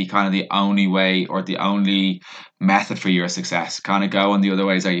that be the kind of the only way or the only method for your success. Kind of go on the other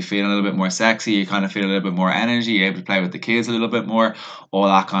ways. Are you feeling a little bit more sexy? You kind of feel a little bit more energy. You're able to play with the kids a little bit more. All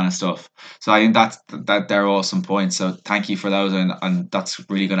that kind of stuff. So I think that they're awesome points. So thank you for those, and that's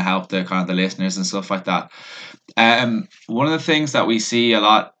really going to help the kind of the listeners and stuff like that. One of the things that we see a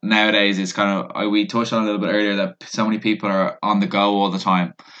lot nowadays is kind of we touched on a little bit earlier that so many people are on the go all the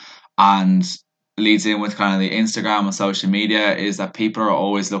time, and leads in with kind of the Instagram and social media is that people are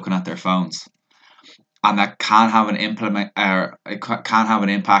always looking at their phones, and that can have an implement or it can have an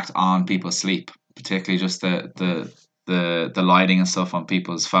impact on people's sleep, particularly just the lighting and stuff on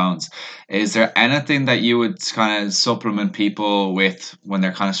people's phones. Is there anything that you would kind of supplement people with when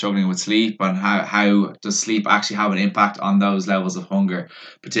they're kind of struggling with sleep, and how does sleep actually have an impact on those levels of hunger,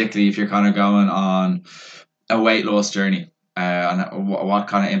 particularly if you're kind of going on a weight loss journey? And what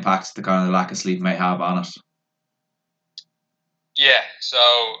kind of impacts the kind of the lack of sleep may have on it? Yeah. So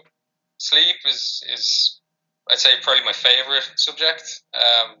sleep is I'd say probably my favorite subject.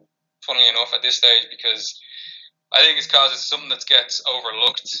 Funnily enough, at this stage, because I think it's because it's something that gets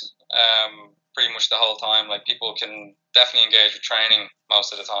overlooked pretty much the whole time. Like people can definitely engage with training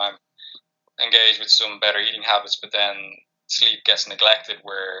most of the time, engage with some better eating habits, but then sleep gets neglected.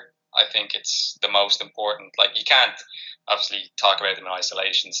 Where I think it's the most important. Like you can't obviously talk about them in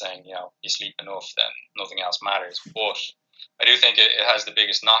isolation, saying you sleep enough, then nothing else matters. But I do think it has the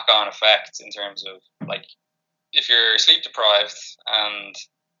biggest knock-on effect in terms of like if you're sleep deprived and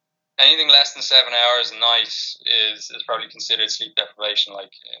anything less than 7 hours a night is probably considered sleep deprivation.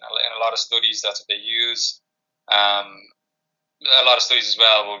 Like in a lot of studies, that's what they use. Um, a lot of studies as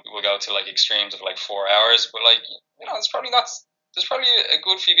well will go to like extremes of like 4 hours, but like it's probably not. There's probably a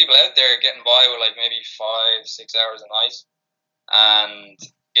good few people out there getting by with like maybe 5-6 hours a night, and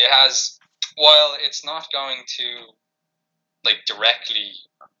it has. While it's not going to like directly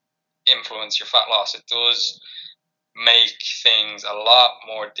influence your fat loss, it does make things a lot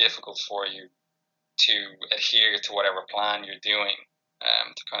more difficult for you to adhere to whatever plan you're doing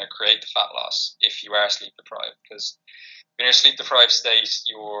to kind of create the fat loss if you are sleep deprived. Because in your sleep deprived state,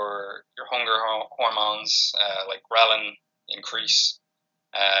 your hunger hormones like ghrelin increase,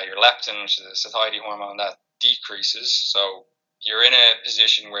 your leptin, which is a satiety hormone, that decreases. So you're in a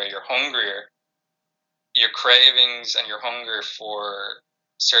position where you're hungrier. Your cravings and your hunger for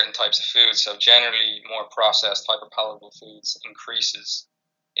certain types of foods, so generally more processed, hyperpalatable foods, increases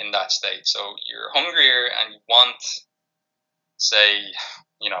in that state. So you're hungrier and you want, say,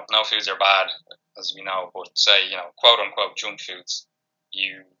 no foods are bad, as we know, but say, quote unquote junk foods.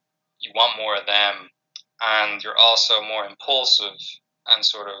 You want more of them, and you're also more impulsive, and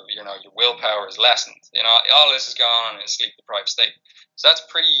sort of, your willpower is lessened. All this is going on in a sleep deprived state. So that's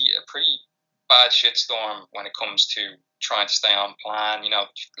a pretty bad shitstorm when it comes to trying to stay on plan.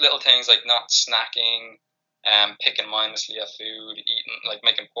 Little things like not snacking, picking mindlessly at food, eating, like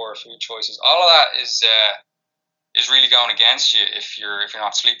making poor food choices. All of that is really going against you if you're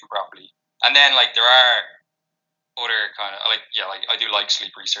not sleeping properly. And then like there are other kind of like I do like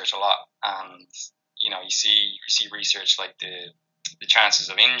sleep research a lot, and you see research like the chances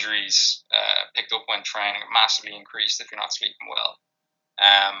of injuries picked up when training are massively increased if you're not sleeping well.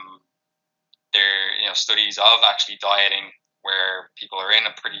 There studies of actually dieting where people are in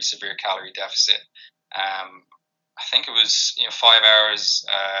a pretty severe calorie deficit. I think it was 5 hours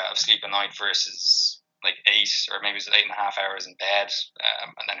of sleep a night versus like 8, or maybe it was 8.5 hours in bed,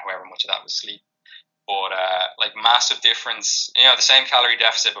 and then however much of that was sleep. But like massive difference, the same calorie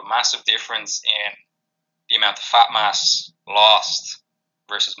deficit, but massive difference in the amount of fat mass lost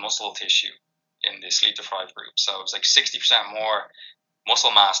versus muscle tissue in the sleep deprived group. So it was like 60% more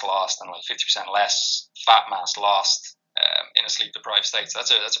muscle mass lost and like 50% less fat mass lost in a sleep deprived state. So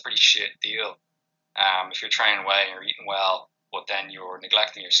that's a pretty shit deal. If you're training well and you're eating well, but then you're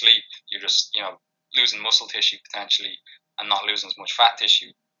neglecting your sleep, you're just losing muscle tissue potentially and not losing as much fat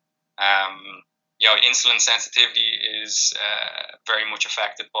tissue. Insulin sensitivity is very much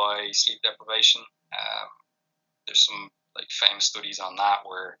affected by sleep deprivation. There's some famous studies on that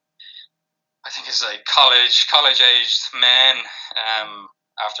where I think it's college aged men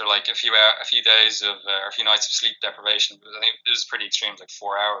after a few days of or a few nights of sleep deprivation. I think it was pretty extreme,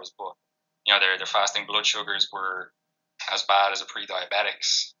 4 hours, but their fasting blood sugars were as bad as a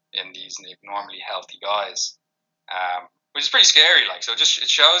pre-diabetics in these normally healthy guys, which is pretty scary. So it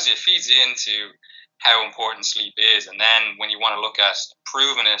shows you, it feeds into how important sleep is, and then when you want to look at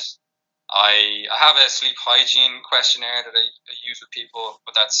improving it, I have a sleep hygiene questionnaire that I use with people,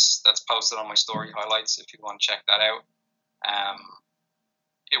 but that's posted on my story highlights if you want to check that out.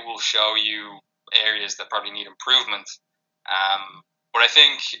 It will show you areas that probably need improvement. But I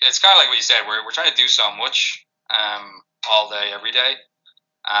think it's kind of like what you said. We're trying to do so much all day, every day,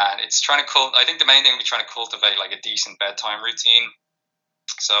 and it's trying to I think the main thing would be trying to cultivate a decent bedtime routine.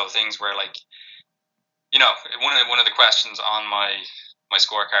 So things where one of the questions on my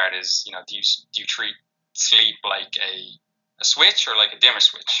scorecard is do you treat sleep like a switch or like a dimmer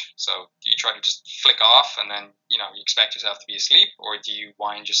switch? So do you try to just flick off and then you expect yourself to be asleep, or do you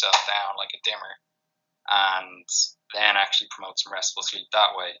wind yourself down like a dimmer and then actually promote some restful sleep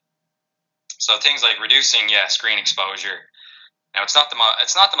that way? So things like reducing screen exposure. Now it's not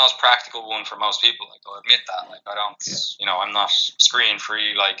the most practical one for most people. I'll admit that. I don't, I'm not screen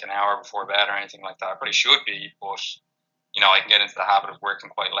free an hour before bed or anything like that. I probably should be, but I can get into the habit of working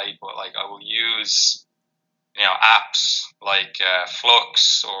quite late. But I will use apps like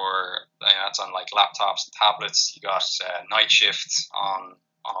Flux, or that's on laptops and tablets. You got Night Shift on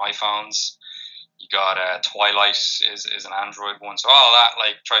iPhones. You got Twilight is an Android one. So all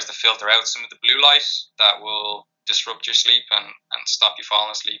that tries to filter out some of the blue light that will disrupt your sleep and stop you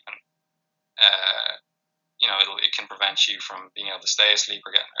falling asleep, and it can prevent you from being able to stay asleep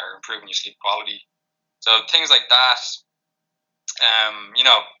or improving your sleep quality. So things like that.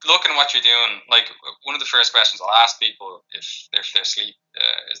 Looking at what you're doing. One of the first questions I'll ask people if their sleep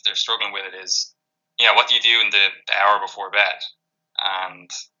is they're struggling with it is, what do you do in the hour before bed? And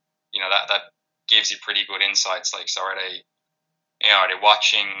that gives you pretty good insights. So are they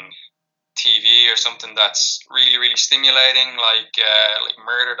watching TV or something that's really, really stimulating, like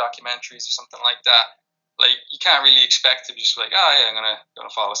murder documentaries or something like that? You can't really expect to be just I'm gonna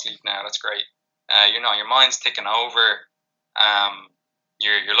fall asleep now. That's great. Your mind's ticking over.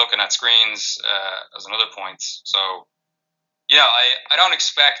 You're looking at screens as another point. So I don't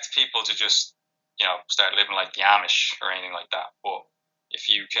expect people to just start living like the Amish or anything like that. But if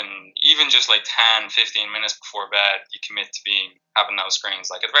you can, even just 10-15 minutes before bed, you commit to having those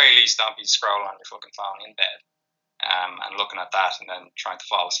screens. At the very least, don't be scrolling on your fucking phone in bed and looking at that and then trying to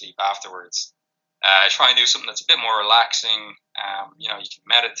fall asleep afterwards. Try and do something that's a bit more relaxing. You can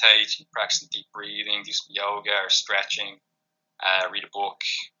meditate, you can practice some deep breathing, do some yoga or stretching, read a book,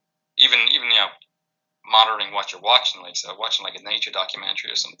 even monitoring what you're watching, watching a nature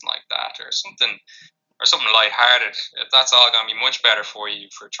documentary or something like that, or something lighthearted. That's all going to be much better for you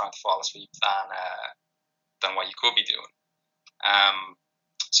for trying to fall asleep than what you could be doing.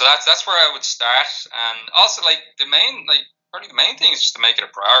 So that's where I would start, and also the main thing is just to make it a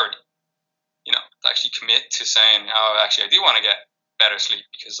priority. To actually commit to saying, actually, I do want to get better sleep,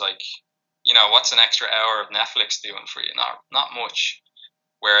 because what's an extra hour of Netflix doing for you? Not much.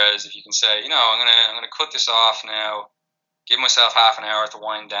 Whereas if you can say, I'm gonna cut this off now, give myself half an hour to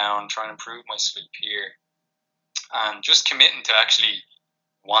wind down, try and improve my sleep here, and just committing to actually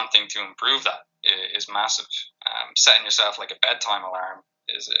wanting to improve that is massive. Setting yourself a bedtime alarm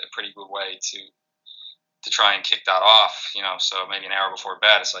is a pretty good way to try and kick that off. So maybe an hour before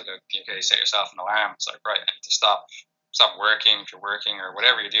bed, it's okay, set yourself an alarm. It's right, I need to stop working if you're working or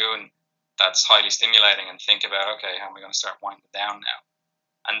whatever you're doing that's highly stimulating, and think about, okay, how am I going to start winding down now?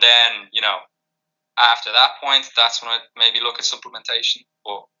 And then, after that point, that's when I maybe look at supplementation.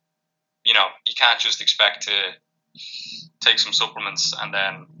 But, you can't just expect to take some supplements and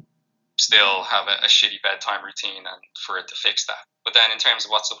then still have a shitty bedtime routine and for it to fix that. But then in terms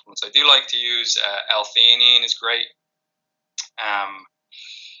of what supplements I do like to use, L-theanine is great.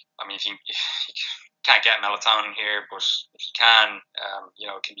 If you can't get melatonin here, but if you can,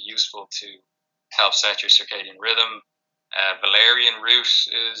 it can be useful to help set your circadian rhythm. Valerian root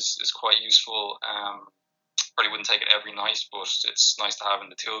is quite useful. Probably wouldn't take it every night, but it's nice to have in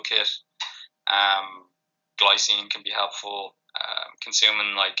the toolkit. Glycine can be helpful.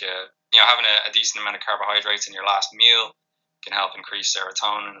 Consuming having a decent amount of carbohydrates in your last meal can help increase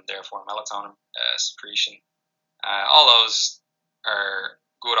serotonin and therefore melatonin secretion. All those are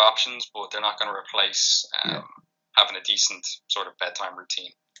good options, but they're not going to replace having a decent sort of bedtime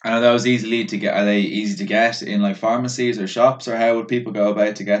routine. And are those easily to get? Are they easy to get in like pharmacies or shops, or how would people go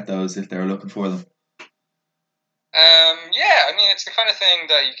about to get those if they were looking for them? Yeah, I mean, it's the kind of thing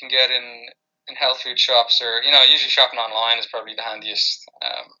that you can get in health food shops, or usually shopping online is probably the handiest.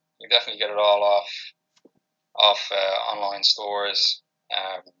 You definitely get it all off online stores,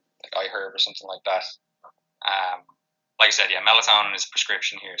 like iHerb or something like that. Like I said, yeah, melatonin is a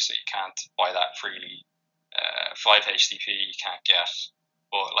prescription here, so you can't buy that freely. 5-HTP you can't get,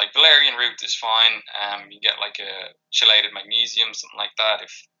 but like valerian root is fine. You get like a chelated magnesium, something like that.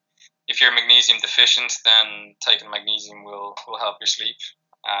 If you're magnesium deficient, then taking magnesium will help your sleep.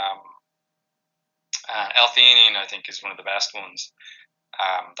 L-theanine, I think, is one of the best ones.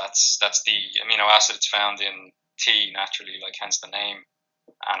 That's the amino acid it's found in tea naturally, like hence the name,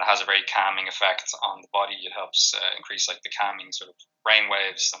 and it has a very calming effect on the body. It helps increase like the calming sort of brain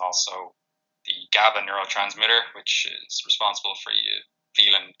waves, and also the GABA neurotransmitter, which is responsible for you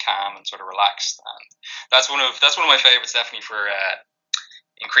feeling calm and sort of relaxed. And that's one of my favorites, definitely, for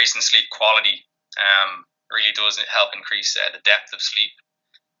increasing sleep quality. Really does help increase the depth of sleep.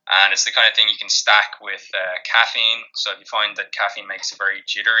 And it's the kind of thing you can stack with caffeine. So if you find that caffeine makes you very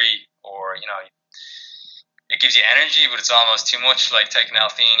jittery, or it gives you energy, but it's almost too much, like taking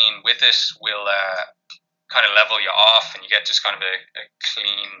L-theanine with it will kind of level you off, and you get just kind of a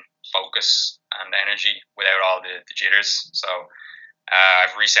clean focus and energy without all the jitters. So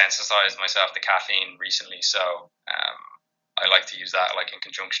I've resensitized myself to caffeine recently, so I like to use that like in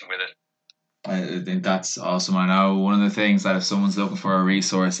conjunction with it. I think that's awesome. I know one of the things that if someone's looking for a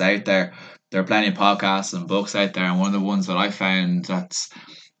resource out there are plenty of podcasts and books out there, and one of the ones that I found that's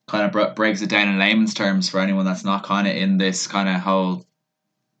kind of breaks it down in layman's terms for anyone that's not kind of in this kind of whole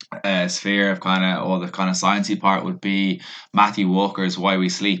sphere of kind of all the kind of sciencey part would be Matthew Walker's Why We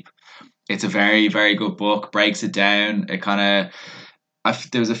Sleep. It's a very, very good book, breaks it down. It kind of,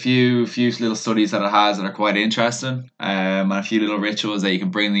 there's a few little studies that it has that are quite interesting, and a few little rituals that you can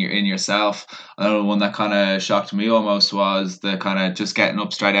bring in yourself. Another one that kind of shocked me almost was the kind of just getting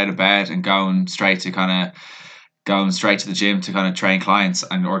up straight out of bed and going straight to the gym to kind of train clients,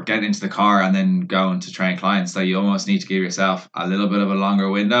 or getting into the car and then going to train clients. So you almost need to give yourself a little bit of a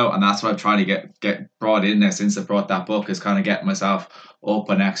longer window, and that's what I'm trying to get brought in there since I brought that book, is kind of getting myself up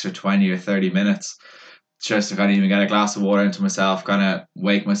an extra 20 or 30 minutes just to kind of even get a glass of water into myself, kind of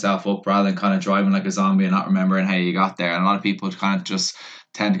wake myself up rather than kind of driving like a zombie and not remembering how you got there. And a lot of people kind of just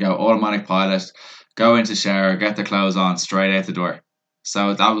tend to go automatic pilot, go into shower, get their clothes on, straight out the door.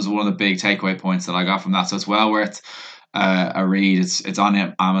 So that was one of the big takeaway points that I got from that. So it's well worth a read. It's on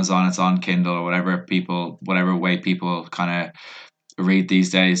Amazon, it's on Kindle, or whatever way people kind of read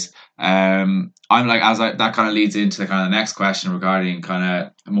these days. I'm like, that kind of leads into the kind of next question regarding kind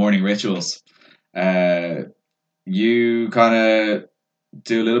of morning rituals. You kind of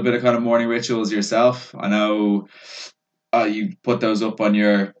do a little bit of kind of morning rituals yourself. I know you put those up on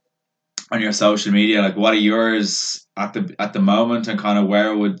your social media. Like, what are yours at the moment, and kind of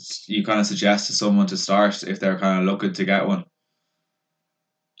where would you kind of suggest to someone to start if they're kind of looking to get one?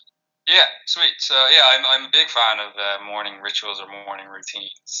 Yeah, sweet. So yeah, I'm a big fan of morning rituals or morning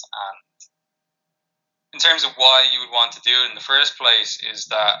routines. And in terms of why you would want to do it in the first place, is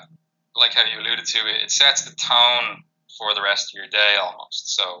that, like how you alluded to, it sets the tone for the rest of your day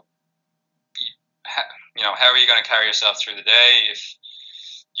almost. So, how are you going to carry yourself through the day if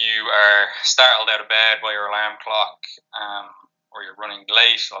you are startled out of bed by your alarm clock, or you're running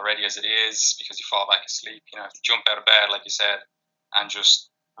late already as it is because you fall back asleep? You have to jump out of bed, like you said, and just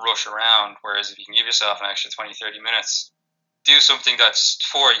rush around. Whereas if you can give yourself an extra 20, 30 minutes, do something that's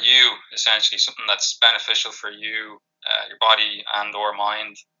for you, essentially, something that's beneficial for you, your body and or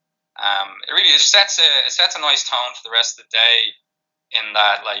mind. It really sets a nice tone for the rest of the day, in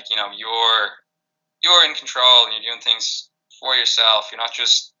that, like, you're in control and you're doing things for yourself. You're not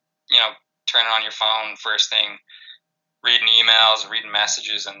just turning on your phone first thing, reading emails, reading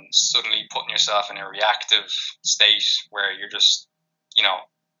messages, and suddenly putting yourself in a reactive state where you're just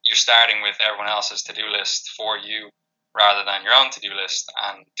you're starting with everyone else's to-do list for you rather than your own to-do list,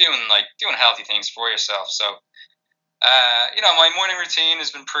 and doing healthy things for yourself. So my morning routine has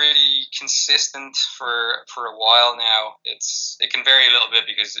been pretty consistent for a while now. It can vary a little bit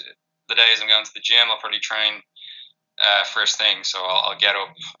because the days I'm going to the gym, I'll probably train first thing, so I'll get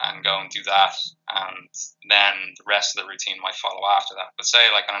up and go and do that, and then the rest of the routine might follow after that. But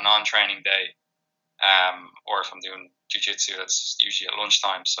say like on a non-training day, or if I'm doing jiu-jitsu, that's usually at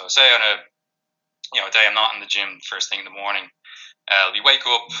lunchtime. So say on a day I'm not in the gym first thing in the morning, I'll be wake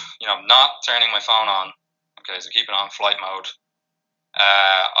up, not turning my phone on. Okay, so keep it on flight mode.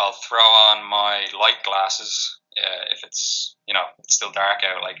 I'll throw on my light glasses if it's it's still dark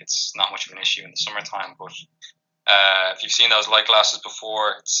out. Like, it's not much of an issue in the summertime, but if you've seen those light glasses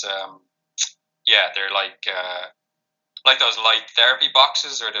before, it's they're like those light therapy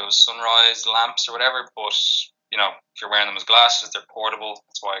boxes or those sunrise lamps or whatever. But if you're wearing them as glasses, they're portable.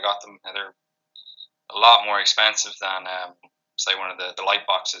 That's why I got them. They're a lot more expensive than say one of the light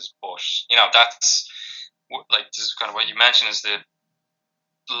boxes. But that's like, this is kind of what you mentioned, is the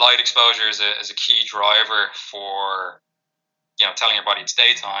light exposure is a key driver for telling your body it's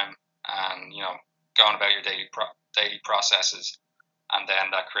daytime, and going about your daily processes, and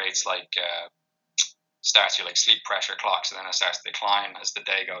then that creates starts your sleep pressure clock. So then it starts to decline as the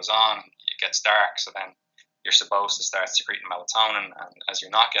day goes on. It gets dark, so then you're supposed to start secreting melatonin, and as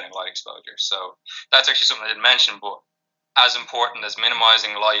you're not getting light exposure. So that's actually something I didn't mention, but as important as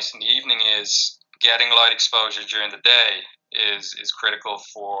minimizing light in the evening is getting light exposure during the day is critical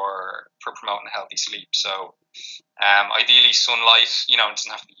for promoting healthy sleep. So ideally sunlight, it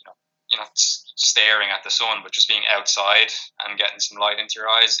doesn't have to be staring at the sun, but just being outside and getting some light into your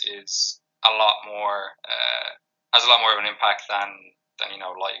eyes is a lot more has a lot more of an impact than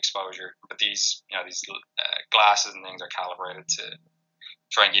light exposure. But these glasses and things are calibrated to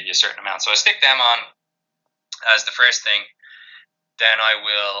try and give you a certain amount. So I stick them on as the first thing. Then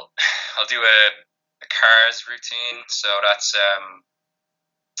I'll do a CARS routine. So that's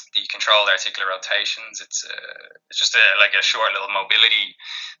the controlled articular rotations. It's just a short little mobility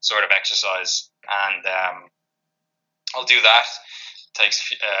sort of exercise, and I'll do that. It takes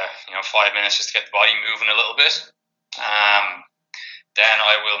 5 minutes just to get the body moving a little bit. Then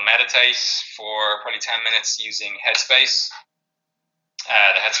I will meditate for probably 10 minutes using Headspace,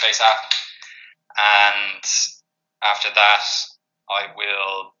 the Headspace app, and after that I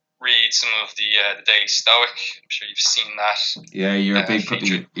will read some of the Daily Stoic. I'm sure you've seen that. Yeah,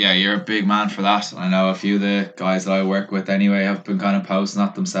 you're a big man for that. I know a few of the guys that I work with anyway have been kind of posting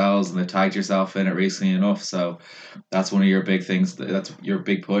that themselves, and they tagged yourself in it recently enough. So that's one of your big things. That's your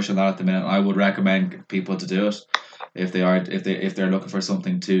big push on that at the minute. I would recommend people to do it if they're looking for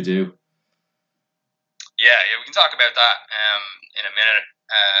something to do. Yeah, we can talk about that in a minute.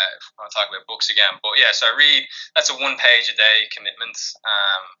 If we want to talk about books again, but yeah, so I read. That's a 1 page a day commitment.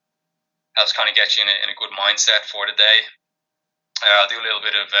 Helps kind of get you in a good mindset for the day. I'll do a little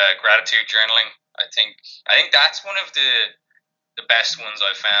bit of gratitude journaling. I think that's one of the best ones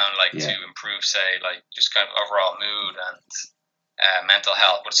I've found, to improve, say, just kind of overall mood and mental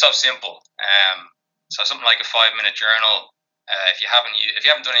health. But it's so simple. So something like a 5-minute journal. If you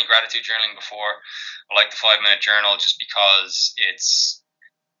haven't done any gratitude journaling before, I like the 5-minute journal just because it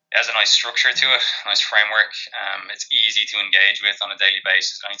has a nice structure to it, a nice framework. It's easy to engage with on a daily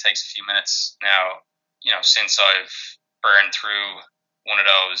basis. It only takes a few minutes. Now, since I've burned through one of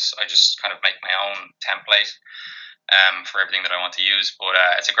those, I just kind of make my own template for everything that I want to use. But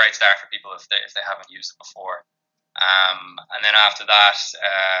it's a great start for people if they haven't used it before. And then after that,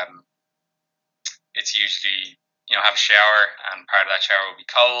 it's usually have a shower, and part of that shower will be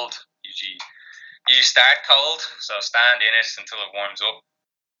cold. Usually start cold, so stand in it until it warms up,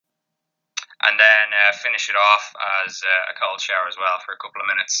 and then finish it off as a cold shower as well for a couple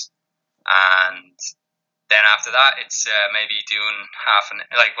of minutes. And then after that, it's maybe doing half an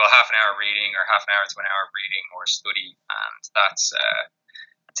hour reading, or half an hour to an hour reading or study, and that's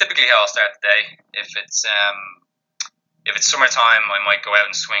typically how I'll start the day. If it's summertime, I might go out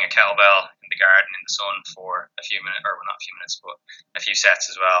and swing a kettlebell in the garden in the sun for a few minutes, or not a few minutes, but a few sets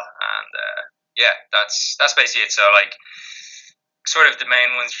as well. And that's basically it. So sort of the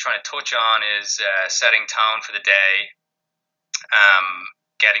main ones we're trying to touch on is setting tone for the day,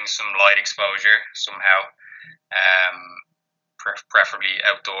 getting some light exposure somehow, preferably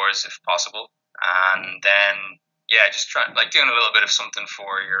outdoors if possible, and then just trying doing a little bit of something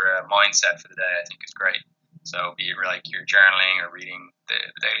for your mindset for the day. I think is great. So be it you're journaling or reading the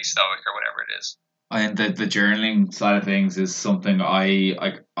Daily Stoic or whatever it is. I think the journaling side of things is something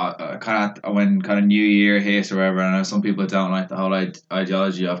I kind of, when kind of New Year hits or whatever. I know some people don't like the whole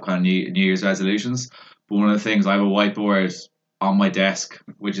ideology of kind of New Year's resolutions, but one of the things, I have a whiteboard on my desk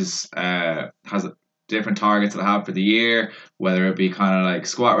which is has different targets that I have for the year, whether it be kind of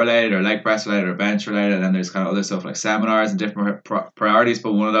squat related or leg press related or bench related, and then there's kind of other stuff like seminars and different priorities.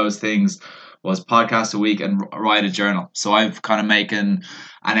 But one of those things was podcast a week and write a journal. So I've kind of making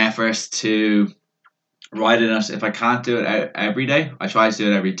an effort to write in it. If I can't do it every day, I try to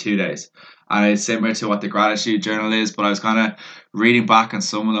do it every 2 days. And it's similar to what the gratitude journal is, but I was kind of reading back on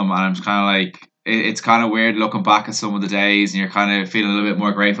some of them, and I'm kind of it's kind of weird looking back at some of the days and you're kind of feeling a little bit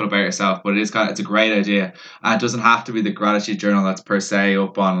more grateful about yourself. But it's a great idea, and it doesn't have to be the gratitude journal that's per se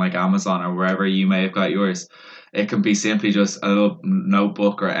up on like Amazon or wherever you may have got yours. It can be simply just a little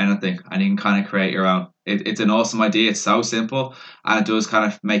notebook or anything, and you can kind of create your own. It's an awesome idea. It's so simple, and it does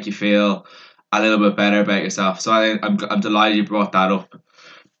kind of make you feel a little bit better about yourself. So I'm delighted you brought that up.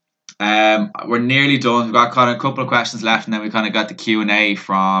 We're nearly done. We've got kind of a couple of questions left, and then we kind of got the Q&A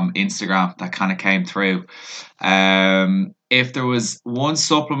from Instagram that kind of came through. If there was one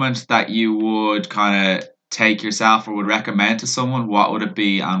supplement that you would kind of take yourself or would recommend to someone, what would it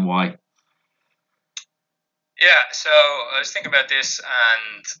be and why? Yeah, so I was thinking about this,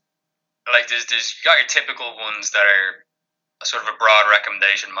 and like there's you got your typical ones that are sort of a broad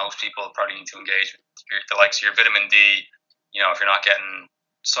recommendation. Most people probably need to engage with the likes of your vitamin D. If you're not getting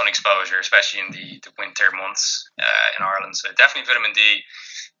sun exposure, especially in the winter months in Ireland. So definitely vitamin D.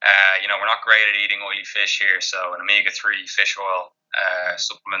 We're not great at eating oily fish here, so an omega-3 fish oil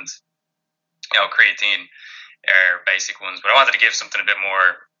supplement, creatine are basic ones. But I wanted to give something a bit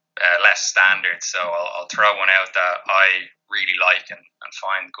more less standard, so I'll throw one out that I really like and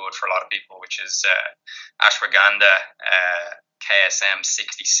find good for a lot of people, which is ashwagandha KSM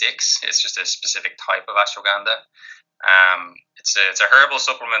 66. It's just a specific type of ashwagandha. It's a herbal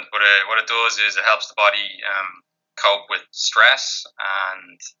supplement, but what it does is it helps the body cope with stress,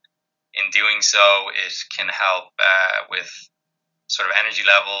 and in doing so, it can help with sort of energy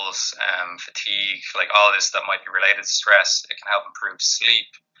levels, fatigue, like all this that might be related to stress. It can help improve sleep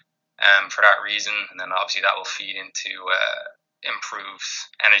for that reason, and then obviously that will feed into improved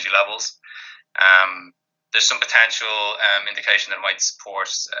energy levels. There's some potential indication that it might support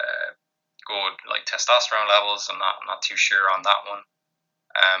good like testosterone levels. I'm not too sure on that one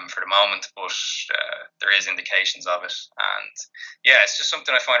for the moment, but there is indications of it. And yeah, it's just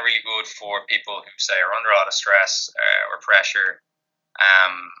something I find really good for people who say are under a lot of stress or pressure.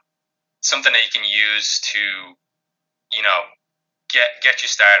 Something that you can use to get you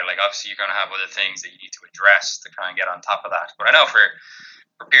started. Like obviously you're going to have other things that you need to address to kind of get on top of that, but I know for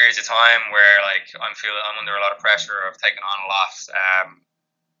periods of time where like I'm under a lot of pressure, or I've taken on a lot,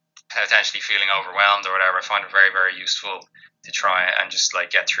 potentially feeling overwhelmed or whatever, I find it very, very useful to try and just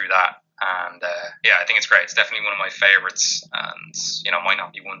like get through that. And I think it's great. It's definitely one of my favorites, and might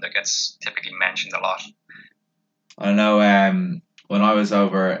not be one that gets typically mentioned a lot. I know when I was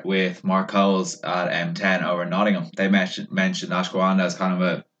over with Mark Coles at M10 over in Nottingham, they mentioned ashwagandha as kind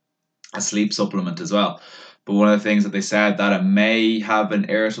of a sleep supplement as well. But one of the things that they said that it may have an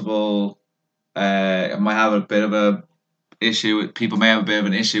irritable, it might have a bit of a issue. People may have a bit of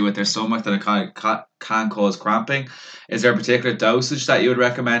an issue with their stomach, that it can cause cramping. Is there a particular dosage that you would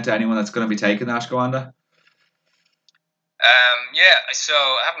recommend to anyone that's going to be taking ashwagandha? So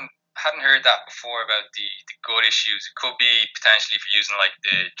I hadn't heard that before about the gut issues. It could be potentially if you're using like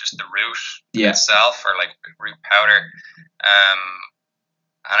just the root itself, or like root powder.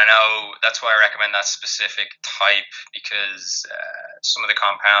 And I know that's why I recommend that specific type, because some of the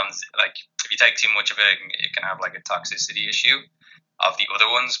compounds, like if you take too much of it, it can have like a toxicity issue of the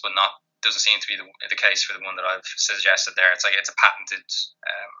other ones, but doesn't seem to be the case for the one that I've suggested there. It's like it's a patented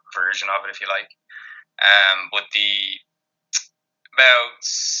version of it, if you like. But about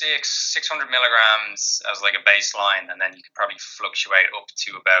 600 milligrams as like a baseline, and then you can probably fluctuate up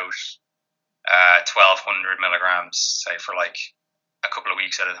to about 1200 milligrams, say for like a couple of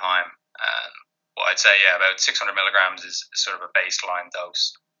weeks at a time. But I'd say about 600 milligrams is sort of a baseline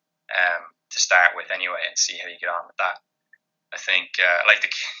dose to start with anyway, and see how you get on with that. I think like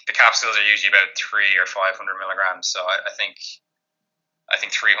the capsules are usually about 300 or 500 milligrams, so I think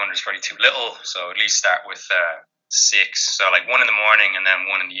 300 is probably too little. So at least start with 6. So like one in the morning and then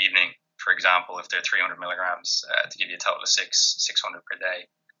one in the evening, for example, if they're 300 milligrams, to give you a total of 600 per day,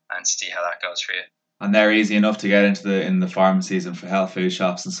 and see how that goes for you. And they're easy enough to get into in the pharmacies and for health food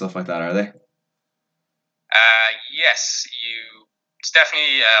shops and stuff like that, are they? Yes, it's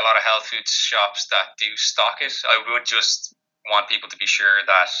definitely a lot of health food shops that do stock it. I would just want people to be sure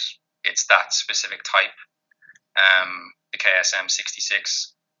that it's that specific type, the KSM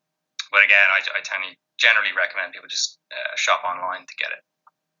 66. But again, I generally recommend people just shop online to get it.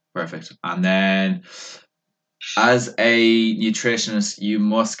 Perfect. And then, as a nutritionist, you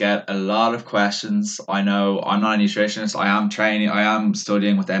must get a lot of questions. I know I'm not a nutritionist. I am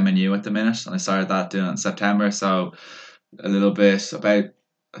studying with MNU at the minute, and I started that doing it in September. So a little bit, about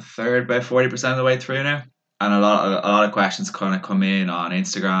 40% of the way through now. And a lot of questions kind of come in on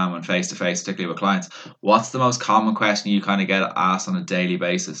Instagram and face to face, particularly with clients. What's the most common question you kind of get asked on a daily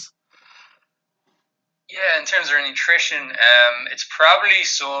basis? Yeah, in terms of nutrition, it's probably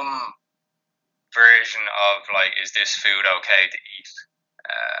some version of like, is this food okay to eat?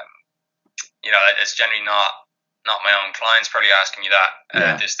 Um, it's generally not my own clients probably asking me that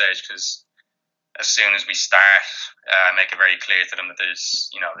at this stage, because as soon as we start, I make it very clear to them that there's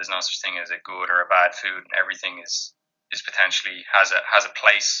no such thing as a good or a bad food. Everything is potentially has a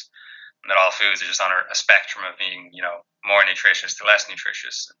place, and that all foods are just on a spectrum of being more nutritious to less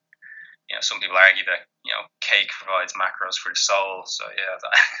nutritious. Some people argue that cake provides macros for the soul. So yeah,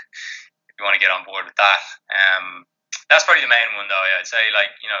 if you want to get on board with that, that's probably the main one though. Yeah, I'd say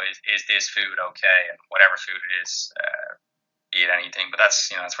like is this food okay, and whatever food it is, eat anything. But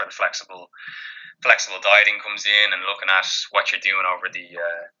that's that's where the flexible dieting comes in, and looking at what you're doing over the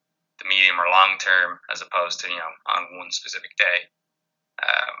medium or long term, as opposed to on one specific day.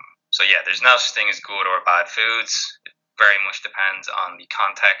 So yeah, there's no such thing as good or bad foods. It very much depends on the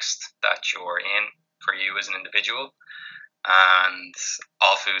context that you're in for you as an individual, and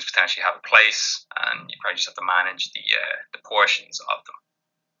all foods potentially have a place, and you probably just have to manage the portions of them.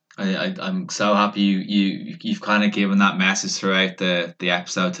 I'm so happy you've kind of given that message throughout the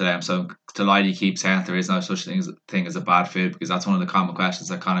episode today. I'm so delighted you keep saying that there is no such thing as a bad food, because that's one of the common questions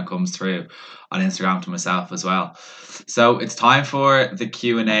that kind of comes through on Instagram to myself as well. So it's time for the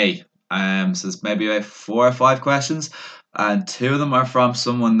Q&A. So there's maybe about 4 or 5 questions, and 2 of them are from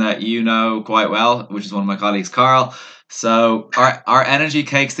someone that you know quite well, which is one of my colleagues, Carl. So are energy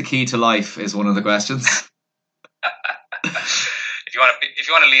cakes the key to life is one of the questions. If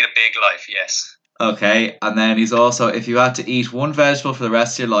you want to lead a big life, yes. Okay, and then he's also, if you had to eat one vegetable for the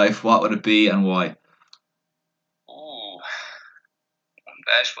rest of your life, what would it be and why? Ooh, one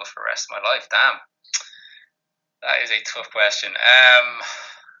vegetable for the rest of my life. Damn, that is a tough question.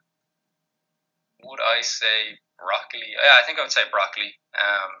 Would I say broccoli? Yeah, I think I would say broccoli.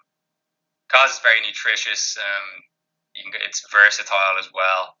 Because it's very nutritious. It's versatile as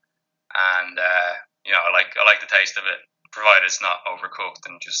well, and I like the taste of it, provided it's not overcooked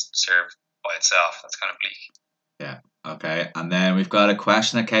and just served by itself. That's kind of bleak. Yeah. Okay. And then we've got a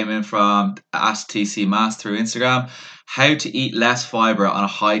question that came in from @TCMass through Instagram. How to eat less fiber on a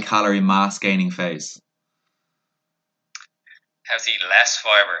high calorie mass gaining phase? How to eat less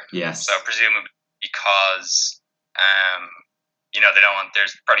fiber? Yes. So presumably because they don't want. They're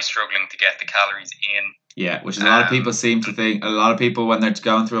probably struggling to get the calories in. Yeah, which is a lot of people seem to think. A lot of people when they're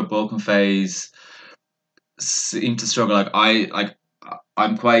going through a bulking phase seem to struggle.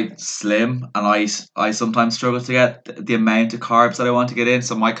 I'm quite slim, and I sometimes struggle to get the amount of carbs that I want to get in.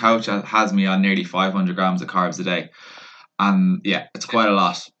 So my coach has me on nearly 500 grams of carbs a day, and yeah, it's quite a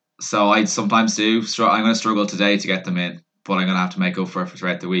lot. So I sometimes do. I'm going to struggle today to get them in, but I'm going to have to make up for it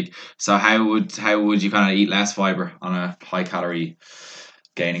throughout the week. So how would you kind of eat less fiber on a high calorie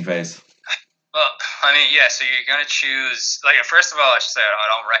gaining phase? Well, I mean, yeah. So you're going to choose. First of all, I should say I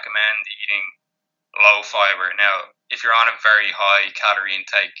don't recommend eating low fiber. Now, if you're on a very high calorie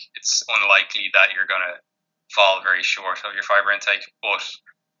intake, it's unlikely that you're going to fall very short of your fiber intake. But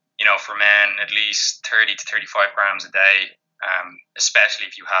for men, at least 30 to 35 grams a day, especially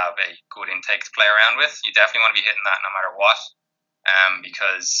if you have a good intake to play around with, you definitely want to be hitting that no matter what,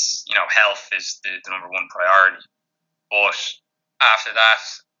 because health is the number one priority. But after that,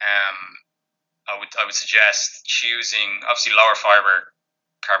 I would suggest choosing obviously lower fiber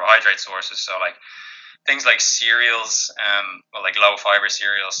carbohydrate sources. So like things like cereals, like low fiber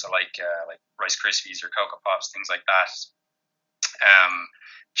cereals, so like Rice Krispies or Cocoa Pops, things like that.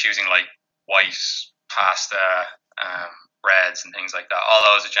 Choosing like white pasta, breads, and things like that. All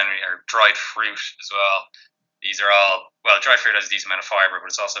those are dried fruit as well. These are all dried fruit has a decent amount of fiber, but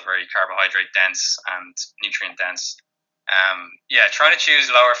it's also very carbohydrate dense and nutrient dense. Trying to choose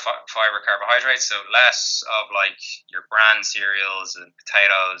lower fiber carbohydrates, so less of like your bran cereals and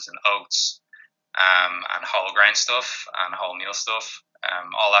potatoes and oats, and whole grain stuff and wholemeal stuff.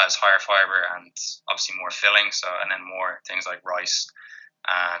 All that is higher fiber and obviously more filling. So, and then more things like rice,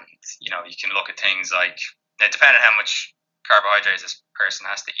 and you can look at things like, depending on how much carbohydrates this person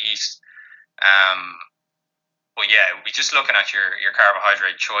has to eat. But yeah, we'll be just looking at your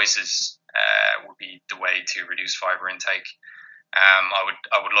carbohydrate choices. Would be the way to reduce fiber intake.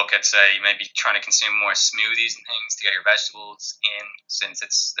 I would look at, say, maybe trying to consume more smoothies and things to get your vegetables in, since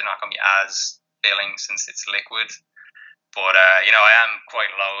they're not going to be as filling since it's liquid. But I am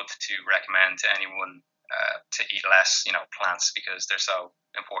quite loath to recommend to anyone to eat less, plants, because they're so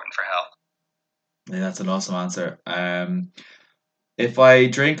important for health. Yeah, that's an awesome answer. If I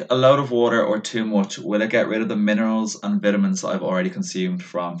drink a load of water or too much, will it get rid of the minerals and vitamins I've already consumed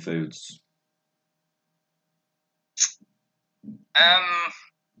from foods? I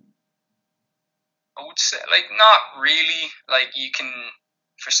would say, not really. You can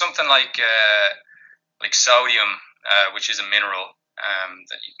for something like sodium, which is a mineral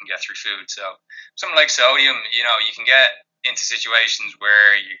that you can get through food. So something like sodium, you can get into situations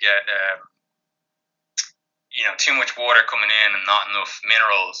where you get too much water coming in and not enough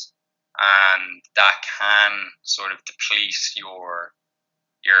minerals, and that can sort of deplete your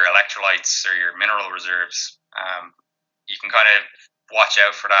electrolytes or your mineral reserves. You can kind of watch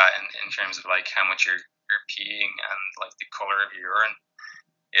out for that in terms of like how much you're peeing and like the color of your urine.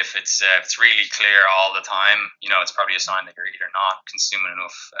 If it's really clear all the time, it's probably a sign that you're either not consuming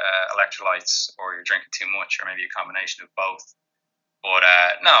enough electrolytes or you're drinking too much, or maybe a combination of both. But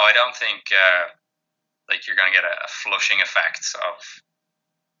no, I don't think like you're going to get a flushing effect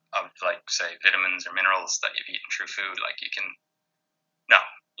of like say vitamins or minerals that you've eaten through food. Like it's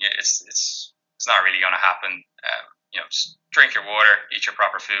not really going to happen. Just drink your water, eat your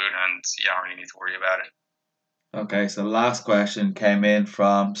proper food, and you don't really need to worry about it. Okay, so the last question came in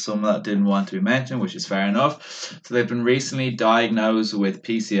from someone that didn't want to be mentioned, which is fair enough. So they've been recently diagnosed with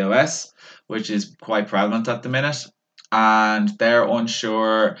PCOS, which is quite prevalent at the minute, and they're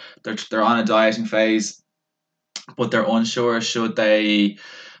unsure. They're on a dieting phase, but they're unsure should they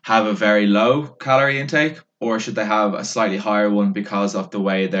have a very low calorie intake or should they have a slightly higher one because of the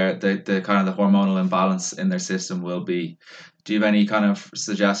way the kind of the hormonal imbalance in their system will be. Do you have any kind of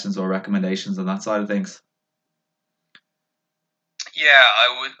suggestions or recommendations on that side of things? Yeah,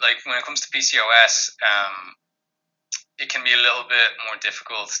 I would like when it comes to PCOS, it can be a little bit more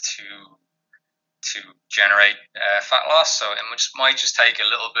difficult to generate fat loss. So it might just take a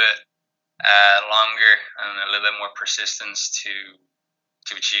little bit longer and a little bit more persistence to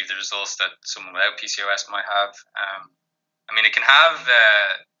achieve the results that someone without PCOS might have. I mean, it can have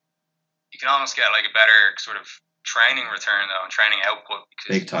you can almost get like a better sort of training return though, and training output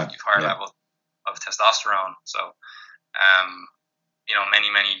because Big time. you've higher level of testosterone. So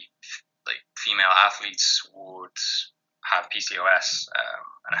many like female athletes would have PCOS,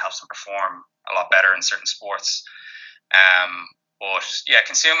 and it helps them perform a lot better in certain sports. But yeah,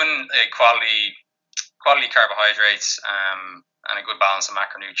 consuming quality carbohydrates and a good balance of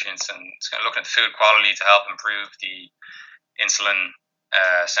macronutrients, and it's kind of looking at the food quality to help improve the insulin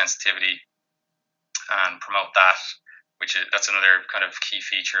sensitivity and promote that. That's another kind of key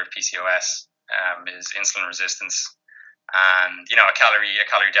feature of PCOS is insulin resistance. And a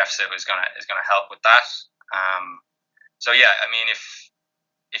calorie deficit is gonna help with that. So yeah, I mean,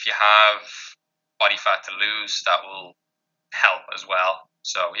 if you have body fat to lose, that will help as well.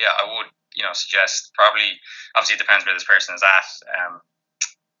 So yeah, I would suggest probably, obviously it depends where this person is at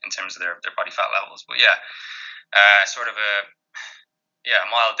in terms of their body fat levels, but yeah, sort of a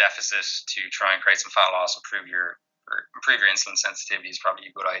mild deficit to try and create some fat loss, improve your insulin sensitivity is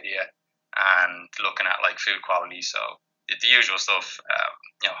probably a good idea. And looking at like food quality, so the usual stuff,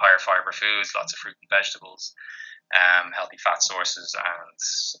 higher fiber foods, lots of fruit and vegetables, healthy fat sources,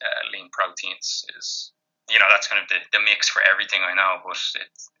 and lean proteins is, that's kind of the mix for everything I know, but it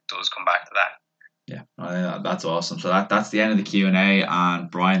does come back to that. Yeah, that's awesome. So that's the end of the Q&A.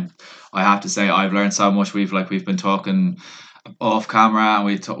 And Brian, I have to say I've learned so much. We've been talking off camera, and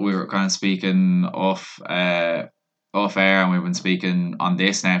we were kind of speaking off air, and we've been speaking on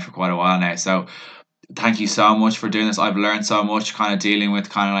this now for quite a while now. So thank you so much for doing this. I've learned so much kind of dealing with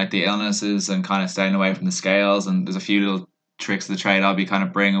kind of like the illnesses and kind of staying away from the scales, and there's a few little tricks of the trade I'll be kind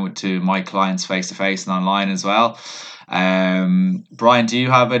of bringing to my clients face to face and online as well. Brian, do you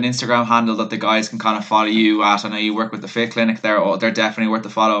have an Instagram handle that the guys can kind of follow you at? I know you work with the Fit Clinic there. They're definitely worth the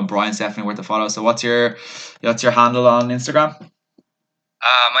follow, and Brian's definitely worth the follow. So what's your handle on Instagram?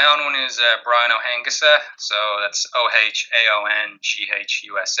 My own one is Brian O hAonghusa. So that's OHAONGHUSA.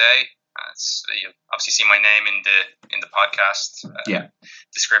 You obviously see my name in the podcast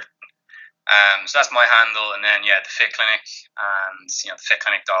description. So that's my handle, and then the Fit Clinic and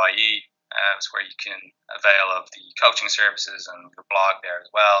fitclinic.ie is where you can avail of the coaching services and the blog there as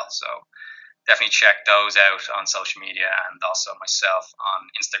well. So definitely check those out on social media, and also myself on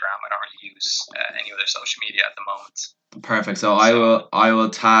Instagram. I don't really use any other social media at the moment. Perfect. So I will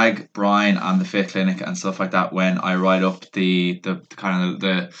tag Brian and the Fit Clinic and stuff like that when I write up the kind of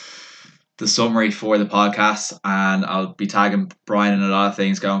the summary for the podcast, and I'll be tagging Brian in a lot of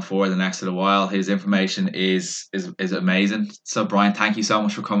things going forward the next little while. His information is amazing. So Brian, thank you so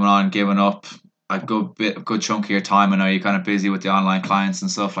much for coming on and giving up a good chunk of your time. I know you're kind of busy with the online clients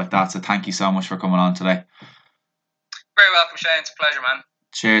and stuff like that, so thank you so much for coming on today. Very welcome, Shane. It's a pleasure, man.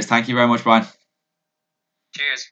 Cheers. Thank you very much, Brian. Cheers.